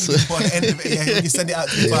everyone. That's the point. At the end of it, yeah, when you send it out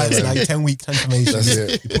to the clients, now your 10-week transformation. That's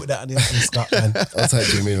it. You put that on the end of Scott, man. I'll take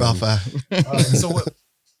Jimmy, man. Proper. All right, so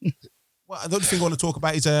what another thing I want to talk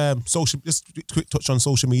about is social. Just a quick touch on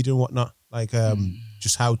social media and whatnot, like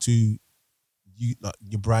just how to like,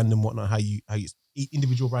 your brand and whatnot. How you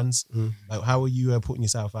individual brands. Like how are you putting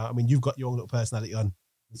yourself out? I mean, you've got your own little personality on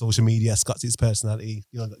social media. Scott's his personality.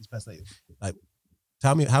 You know, got his personality. Like,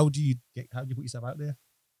 tell me, how do you put yourself out there?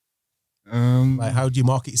 Like, how do you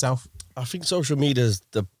market yourself? I think social media is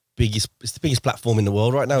the biggest platform in the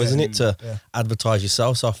world right now, isn't it? To advertise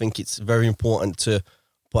yourself. So I think it's very important to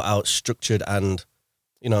put out structured and,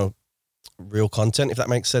 you know, real content, if that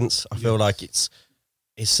makes sense. I feel like it's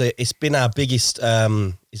been our biggest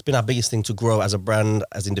thing to grow as a brand,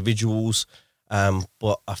 as individuals.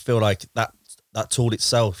 But I feel like that tool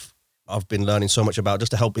itself, I've been learning so much about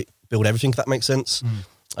just to help it build everything, if that makes sense.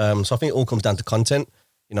 So I think it all comes down to content,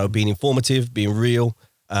 you know, being informative, being real,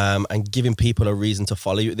 and giving people a reason to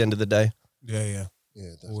follow you at the end of the day. Yeah.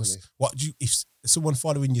 Yeah, definitely. What do you, if someone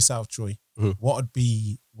following yourself, Troy, who would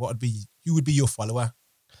be your follower?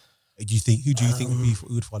 Who do you think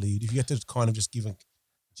would follow you? If you had to kind of just give a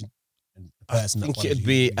person, I think it'd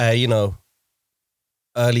be a, you know,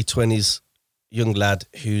 early 20s young lad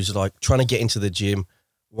who's like trying to get into the gym,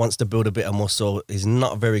 wants to build a bit of muscle, is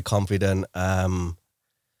not very confident,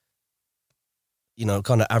 you know,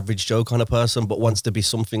 kind of average Joe kind of person, but wants to be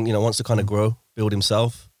something, you know, wants to kind of grow, build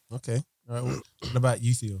himself. Okay. What about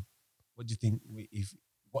you, Theo? What do you think?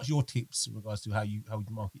 What's your tips in regards to how you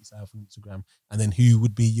market yourself on Instagram? And then who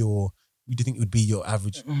do you think would be your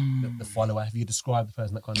average the follower? Have you described the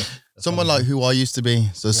person that kind of someone like who I used to be?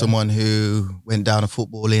 So someone who went down a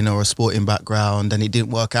footballing or a sporting background and it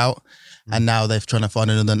didn't work out, and now they're trying to find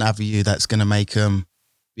another avenue that's going to make them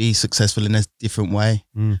be successful in a different way.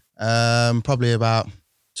 Probably about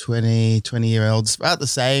 20-year-olds, about the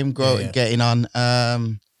same, getting on.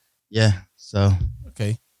 So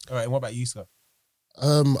okay, all right. And what about you, Scott?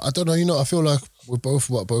 I don't know. I feel like with both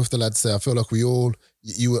what both the lads say, I feel like we all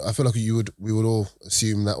all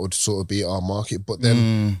assume that would sort of be our market. But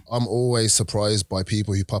then I'm always surprised by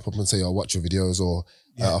people who pop up and say, "I watch your videos," or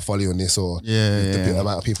 "I follow you on this," or the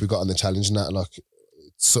amount of people we got on the challenge and that. Like,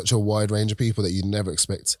 such a wide range of people that you'd never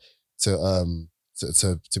expect to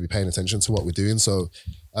be paying attention to what we're doing. So,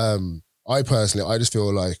 I just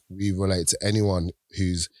feel like we relate to anyone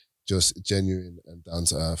who's just genuine and down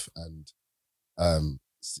to earth and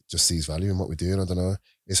just sees value in what we're doing. I don't know.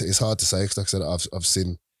 It's hard to say because, like I said, I've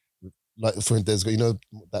seen, like, for instance,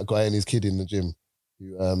 that guy and his kid in the gym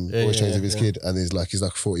who always trains with his kid, and he's like a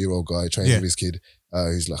 40-year-old guy training with his kid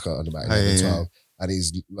who's like on about 11, 12, and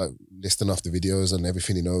he's like listing off the videos and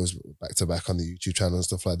everything he knows back to back on the YouTube channel and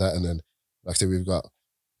stuff like that. And then, like I said, we've got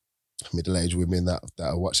middle-aged women that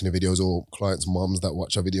are watching the videos, or clients' moms that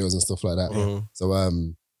watch our videos and stuff like that. So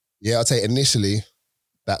I'd say initially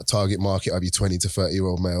that target market of your 20 to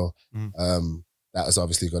 30-year-old male, that is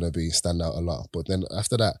obviously going to stand out a lot. But then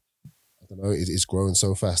after that, I don't know, it's growing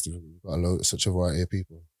so fast. We've got such a variety of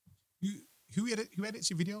people. Who edits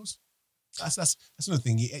your videos? That's another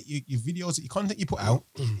thing. Your videos, your content you put out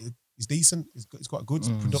is decent. It's quite good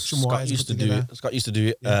production-wise. Scott used to do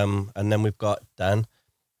it. And then we've got Dan,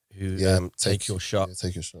 who Take Your Shot. Yeah,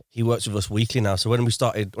 Take Your Shot. He works with us weekly now. So when I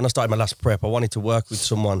started my last prep, I wanted to work with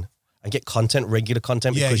someone and get regular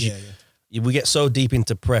content, because we get so deep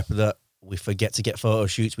into prep that we forget to get photo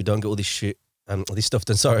shoots. We don't get all this shit, all this stuff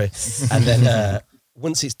done. Sorry, and then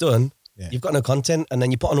once it's done, you've got no content, and then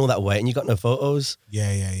you put on all that weight and you got no photos.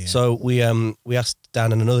 So we asked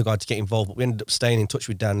Dan and another guy to get involved, but we ended up staying in touch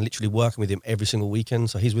with Dan, literally working with him every single weekend.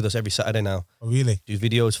 So he's with us every Saturday now. Oh, really? Do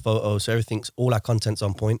videos, photos, so all our content's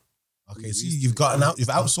on point. Okay, so you've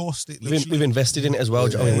outsourced it. We've invested in it as well.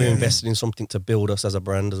 We're invested in something to build us as a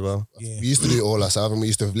brand as well. We used to do it all ourselves, and we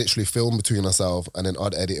used to literally film between ourselves, and then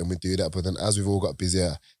I'd edit and we'd do that. But then as we've all got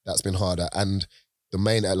busier, that's been harder. And the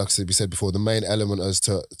main, like we said before, the main element as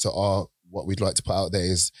to our what we'd like to put out there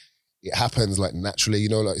is it happens like naturally,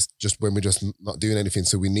 like it's just when we're just not doing anything.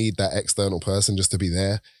 So we need that external person just to be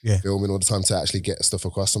there, filming all the time to actually get stuff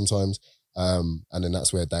across sometimes. And then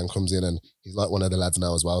that's where Dan comes in, and he's like one of the lads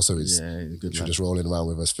now as well. So he's just rolling around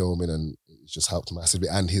with us filming, and it's just helped massively.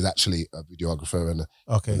 And he's actually a videographer and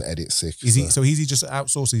the edit's sick. Is he just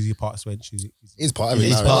outsourced? Is he part of Swench? He's part of it.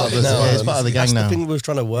 He's part of it. He's part of the gang now. That's the thing we was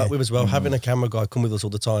trying to work with as well. Having a camera guy come with us all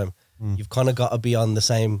the time. You've kind of got to be on the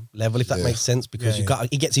same level, if that makes sense, because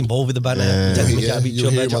he gets involved with the banner. He takes me out of each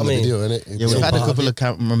other. We've had a couple of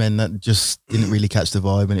cameramen that just didn't really catch the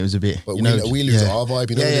vibe, and it was a bit. But we lose our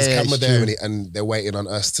vibe. There's camera there, and they're waiting on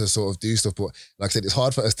us to sort of do stuff. But like I said, it's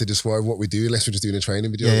hard for us to describe what we do unless we're just doing a training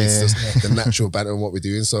video. It's just the natural banter and what we're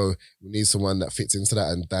doing. So we need someone that fits into that.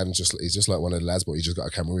 And Dan he's just like one of the lads, but he's just got a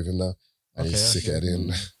camera with him now, and he's sick at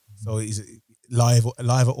it. So he's live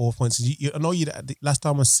at all points. I know last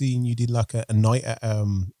time I seen you did like a night at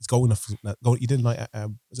it's going off. You did a night at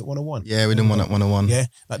was it 101? Yeah, we did one at 101. Yeah,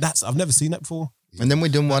 like I've never seen that before. And then we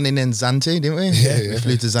done one in Zante, didn't we? We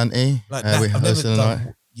flew to Zante. Like that, I've never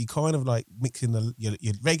done. You kind of like mixing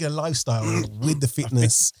your regular lifestyle with the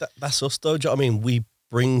fitness. That's us though. Do you know what I mean? We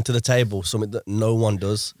bring to the table something that no one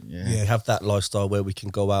does. We have that lifestyle where we can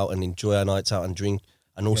go out and enjoy our nights out and drink.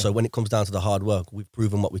 And also when it comes down to the hard work, we've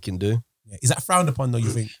proven what we can do. Is that frowned upon though, you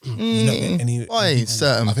think? By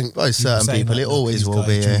certain people, it always will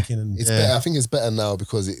be. It's better. I think it's better now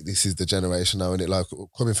because this is the generation now, and it like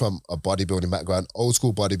coming from a bodybuilding background, old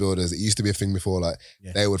school bodybuilders, it used to be a thing before, like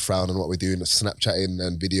they would frown on what we're doing, Snapchatting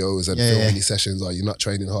and videos and filming these sessions, like you're not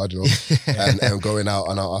training hard enough and going out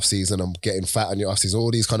on our off season and getting fat on your off season,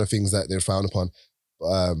 all these kind of things that they're frowned upon.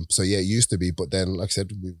 So it used to be, but then like I said,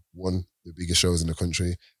 we've won the biggest shows in the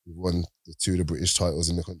country. We've won two of the British titles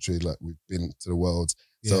in the country. Like we've been to the Worlds.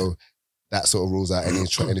 So that sort of rules out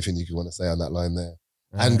anything you could want to say on that line there.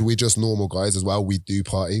 And we're just normal guys as well. We do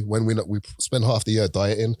party. When we spend half the year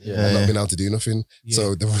dieting and not being able to do nothing.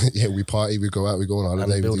 So we party, we go out, we go on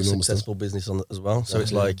holiday, and build we a do normal successful business on it as well. So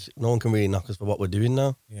it's like no one can really knock us for what we're doing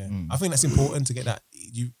now. I think that's important to get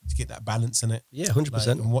that balance in it. 100%.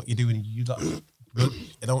 And what you're doing, you like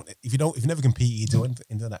if you never compete, you do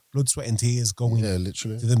into that blood, sweat, and tears going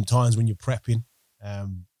literally to them times when you're prepping,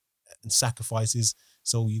 and sacrifices.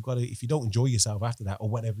 So you've got to, if you don't enjoy yourself after that or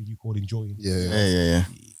whatever you call enjoying, yeah.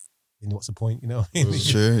 then what's the point? You know, It's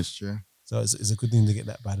true. So it's a good thing to get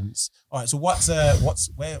that balance. All right. So where's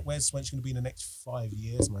Swench going to be in the next 5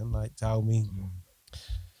 years, man? Like, tell me.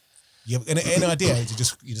 You have any idea? You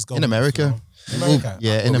just go in America. In America.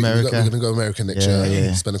 Yeah, in America. We're going to go to America next year.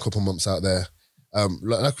 Yeah. Spend a couple months out there.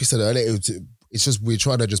 Like we said earlier, it's just we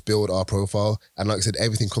try to just build our profile, and like I said,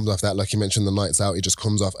 everything comes off that. Like you mentioned, the nights out, it just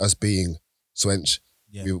comes off us being Swench.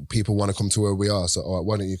 Yeah. People want to come to where we are, so all right,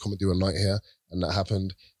 why don't you come and do a night here? And that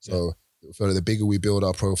happened. So I feel like the bigger we build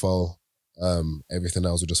our profile, everything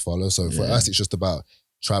else will just follow. So for us, it's just about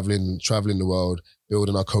traveling the world,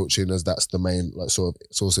 building our coaching as that's the main like sort of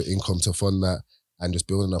source of income to fund that, and just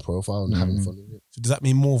building our profile and having fun with it. So does that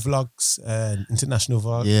mean more vlogs, international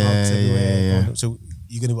vlogs everywhere? Yeah. So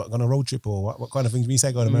you're going to go on a road trip, or what kind of things? When you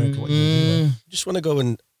say go to America, what you do? Just want to go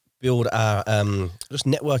and build our just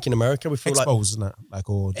network in America. We feel Expos, isn't it? Like,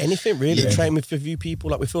 or anything really. Train with a few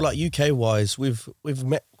people. Like we feel like UK wise, we've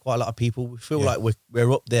met quite a lot of people. We feel like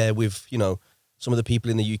we're up there with some of the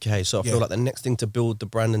people in the UK. So I feel like the next thing to build the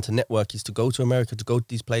brand and to network is to go to America, to go to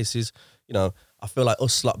these places. I feel like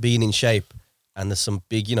us like being in shape, and there's some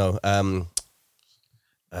big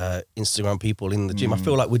Instagram people in the gym. I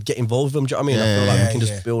feel like we'd get involved with them. Do you know what I mean? I feel like we can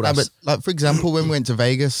just build. But like for example, when we went to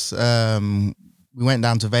Vegas, we went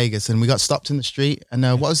down to Vegas and we got stopped in the street. And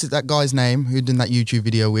what was that guy's name who did that YouTube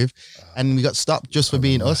video with? And we got stopped just for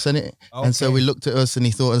being us, and so we looked at us and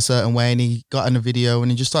he thought a certain way, and he got in a video and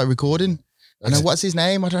he just started recording. And what's his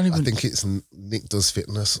name? I think it's Nick Does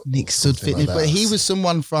Fitness. Nick Does Fitness, but he was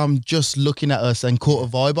someone from just looking at us and caught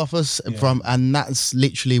a vibe off us and that's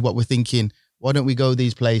literally what we're thinking. Why don't we go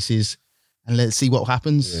these places and let's see what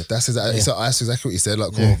happens? Yeah, that's exactly what you said.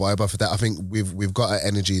 Like, caught a vibe off of that. I think we've got an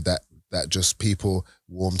energy that just people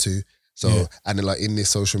warm to. So and then like in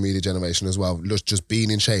this social media generation as well, just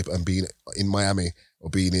being in shape and being in Miami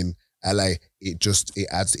or being in LA, it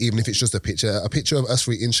adds, even if it's just a picture of us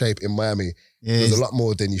three in shape in Miami. There's a lot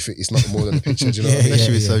more than you think. It's not more than a picture, do you know what I mean?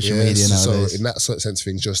 Especially with social media nowadays. So in that sort of sense of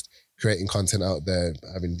things, just creating content out there,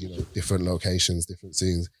 having different locations, different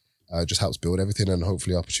scenes, just helps build everything, and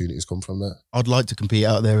hopefully opportunities come from that. I'd like to compete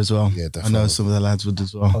out there as well. Yeah, definitely. I know some of the lads would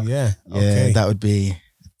as well. Oh yeah, okay. That would be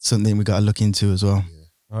something we got to look into as well. Yeah.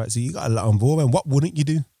 All right, so you got a lot on board, man. What wouldn't you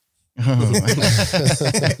do?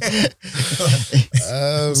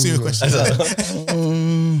 Serious question.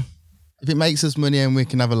 If it makes us money and we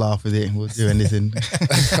can have a laugh with it, we'll do anything. That's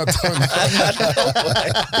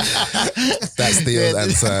the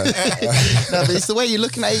answer. No, but it's the way you're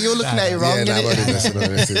looking at it. You're looking at it wrong.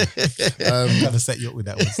 I'm gonna set you up with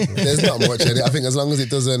that one. There's not much in it. I think as long as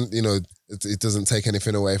it doesn't, it doesn't take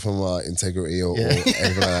anything away from our integrity or anything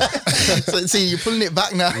like that. So, see, you're pulling it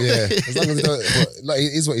back now. Yeah, as long as it don't. But like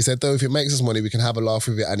it is what you said though. If it makes us money, we can have a laugh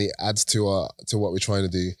with it, and it adds to what we're trying to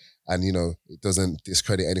do. And it doesn't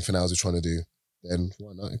discredit anything else we're trying to do, then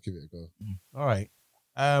why not give it a go? All right.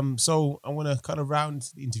 So I want to kind of round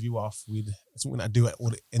the interview off with something that I do at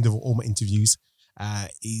the end of all my interviews.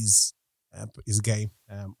 Is a game.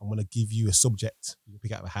 I'm going to give you a subject. You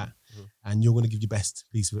pick out of a hat, and you're going to give your best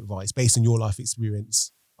piece of advice based on your life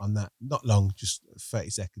experience on that. Not long, just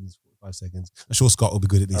 30 seconds. 5 seconds. I'm sure Scott will be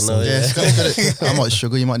good at this. I might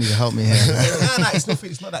struggle. You might need to help me here. no,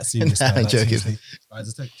 it's not that serious. I'm joking. Right,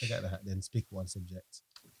 just take out the hat then. Pick one subject.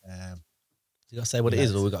 You got to say what it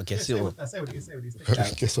is, or we got to guess it? Say what it is.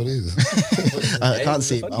 Guess what it is? I can't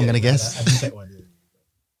see it, but I'm going to guess.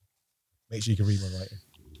 Make sure you can read my writing.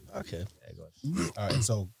 Okay. All right,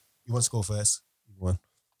 so you want to go first? One.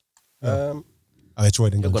 Troy,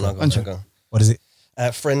 then go. What is it?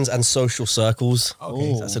 Friends and social circles.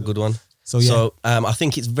 Okay, that's a good one. So I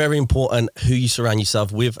think it's very important who you surround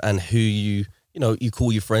yourself with and who you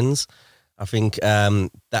call your friends. I think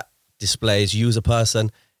that displays you as a person.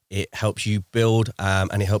 It helps you build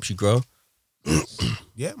and it helps you grow.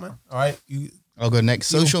 Yeah, man. All right, I'll go next.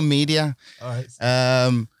 Social media. All right.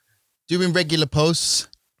 Doing regular posts,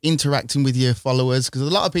 interacting with your followers, because a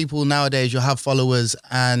lot of people nowadays, you'll have followers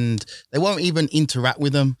and they won't even interact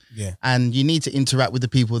with them. Yeah. And you need to interact with the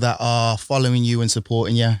people that are following you and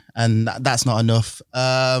supporting you, and that's not enough.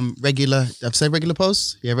 Regular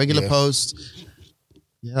posts? Yeah, regular posts.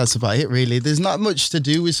 Yeah, that's about it really. There's not much to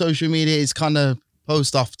do with social media. It's kind of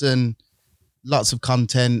post often, lots of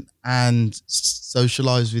content, and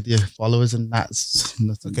socialize with your followers, and that's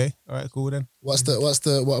nothing. Okay. All right, cool then. What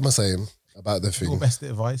am I saying about the thing? Your best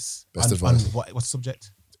advice. Best advice. What's the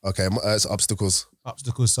subject? Okay, it's obstacles.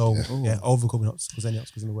 obstacles. So overcoming obstacles, any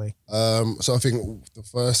obstacles in the way. So I think the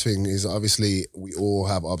first thing is obviously we all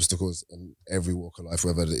have obstacles in every walk of life,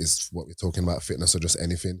 whether it is what we're talking about, fitness or just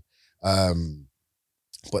anything.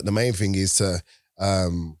 But the main thing is to,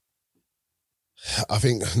 I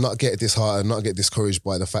think, not get disheartened, not get discouraged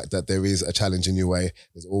by the fact that there is a challenge in your way.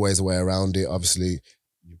 There's always a way around it. Obviously,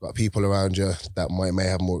 you've got people around you that may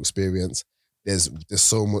have more experience. There's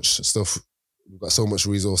so much stuff. We've got so much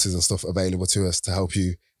resources and stuff available to us to help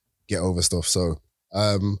you get over stuff. So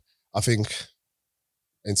I think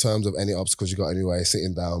in terms of any obstacles you got anyway,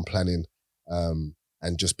 sitting down, planning, and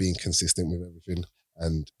just being consistent with everything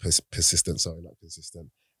and persistent,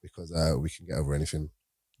 because we can get over anything.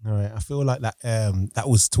 All right. I feel like that that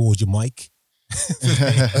was towards your mic.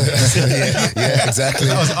 yeah, exactly.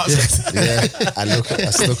 And look, I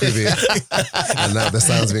stuck with it, and now the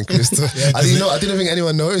sound's been crystal. I didn't think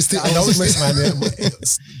anyone noticed it. I noticed it, man.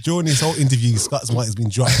 During this whole interview, Scott's mic has been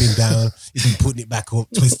dropping down. He's been putting it back up,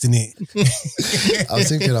 twisting it. I was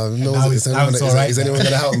thinking, is anyone going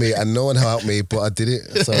to help me? And no one helped me, but I did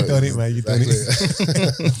it. So you done it, man. You done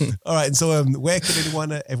it. All right. And so, where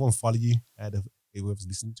can everyone follow you? Whoever's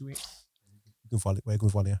listening to it. Where can we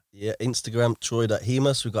follow you? Yeah, Instagram,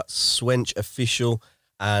 Troy.Hemus. We've got Swench Official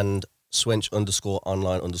and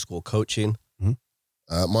Swench_online_coaching.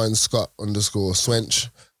 Mm-hmm. Mine's Scott_Swench.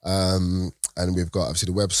 And we've got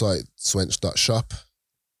obviously the website, swench.shop.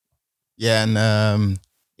 Yeah, and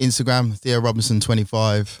Instagram, Theo Robinson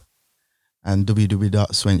 25 and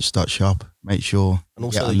www.swench.shop. Make sure. And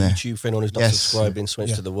also the YouTube for anyone who's not subscribing,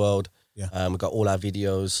 Swench to the World. Yeah. We've got all our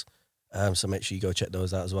videos. So make sure you go check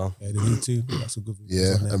those out as well. Yeah, the YouTube. That's a good video.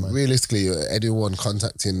 Yeah, there, and realistically, anyone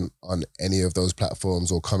contacting on any of those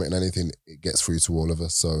platforms or commenting anything, it gets through to all of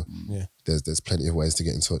us. So there's plenty of ways to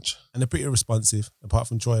get in touch. And they're pretty responsive, apart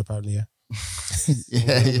from Troy, apparently,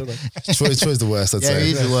 Troy's the worst, I'd say. Yeah,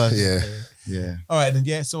 he's the worst. Yeah. All right,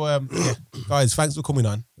 then, so, guys, thanks for coming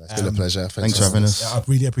on. It's been a pleasure. Thanks for having us. I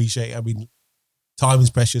really appreciate it. I mean, time is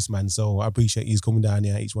precious, man. So I appreciate you coming down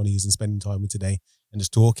here, each one of you, and spending time with today and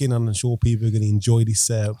just talking. And I'm sure people are going to enjoy this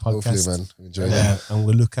podcast. Hopefully, man. Enjoy that. And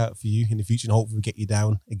we'll look out for you in the future, and hopefully we get you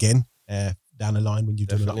down again down the line when you've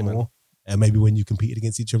done a lot more. Maybe when you competed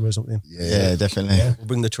against each other or something. Yeah, definitely. Yeah. We'll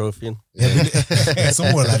bring the trophy in.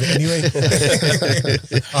 Someone will have it anyway.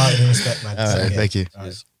 All right, respect, man. All right, thank you. All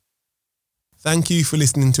right. Thank you for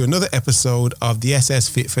listening to another episode of the SS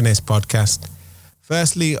Fit Finesse podcast.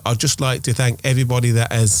 Firstly, I'd just like to thank everybody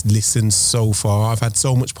that has listened so far. I've had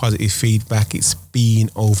so much positive feedback. It's been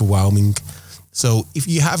overwhelming. So if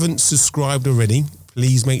you haven't subscribed already,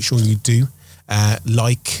 please make sure you do.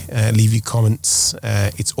 Leave your comments.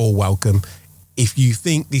 It's all welcome. If you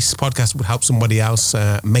think this podcast would help somebody else,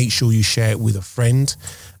 make sure you share it with a friend.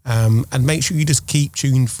 And make sure you just keep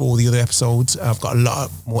tuned for the other episodes. I've got a lot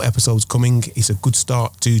more episodes coming. It's a good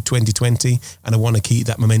start to 2020 and I want to keep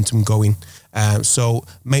that momentum going. So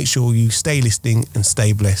make sure you stay listening and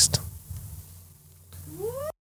stay blessed.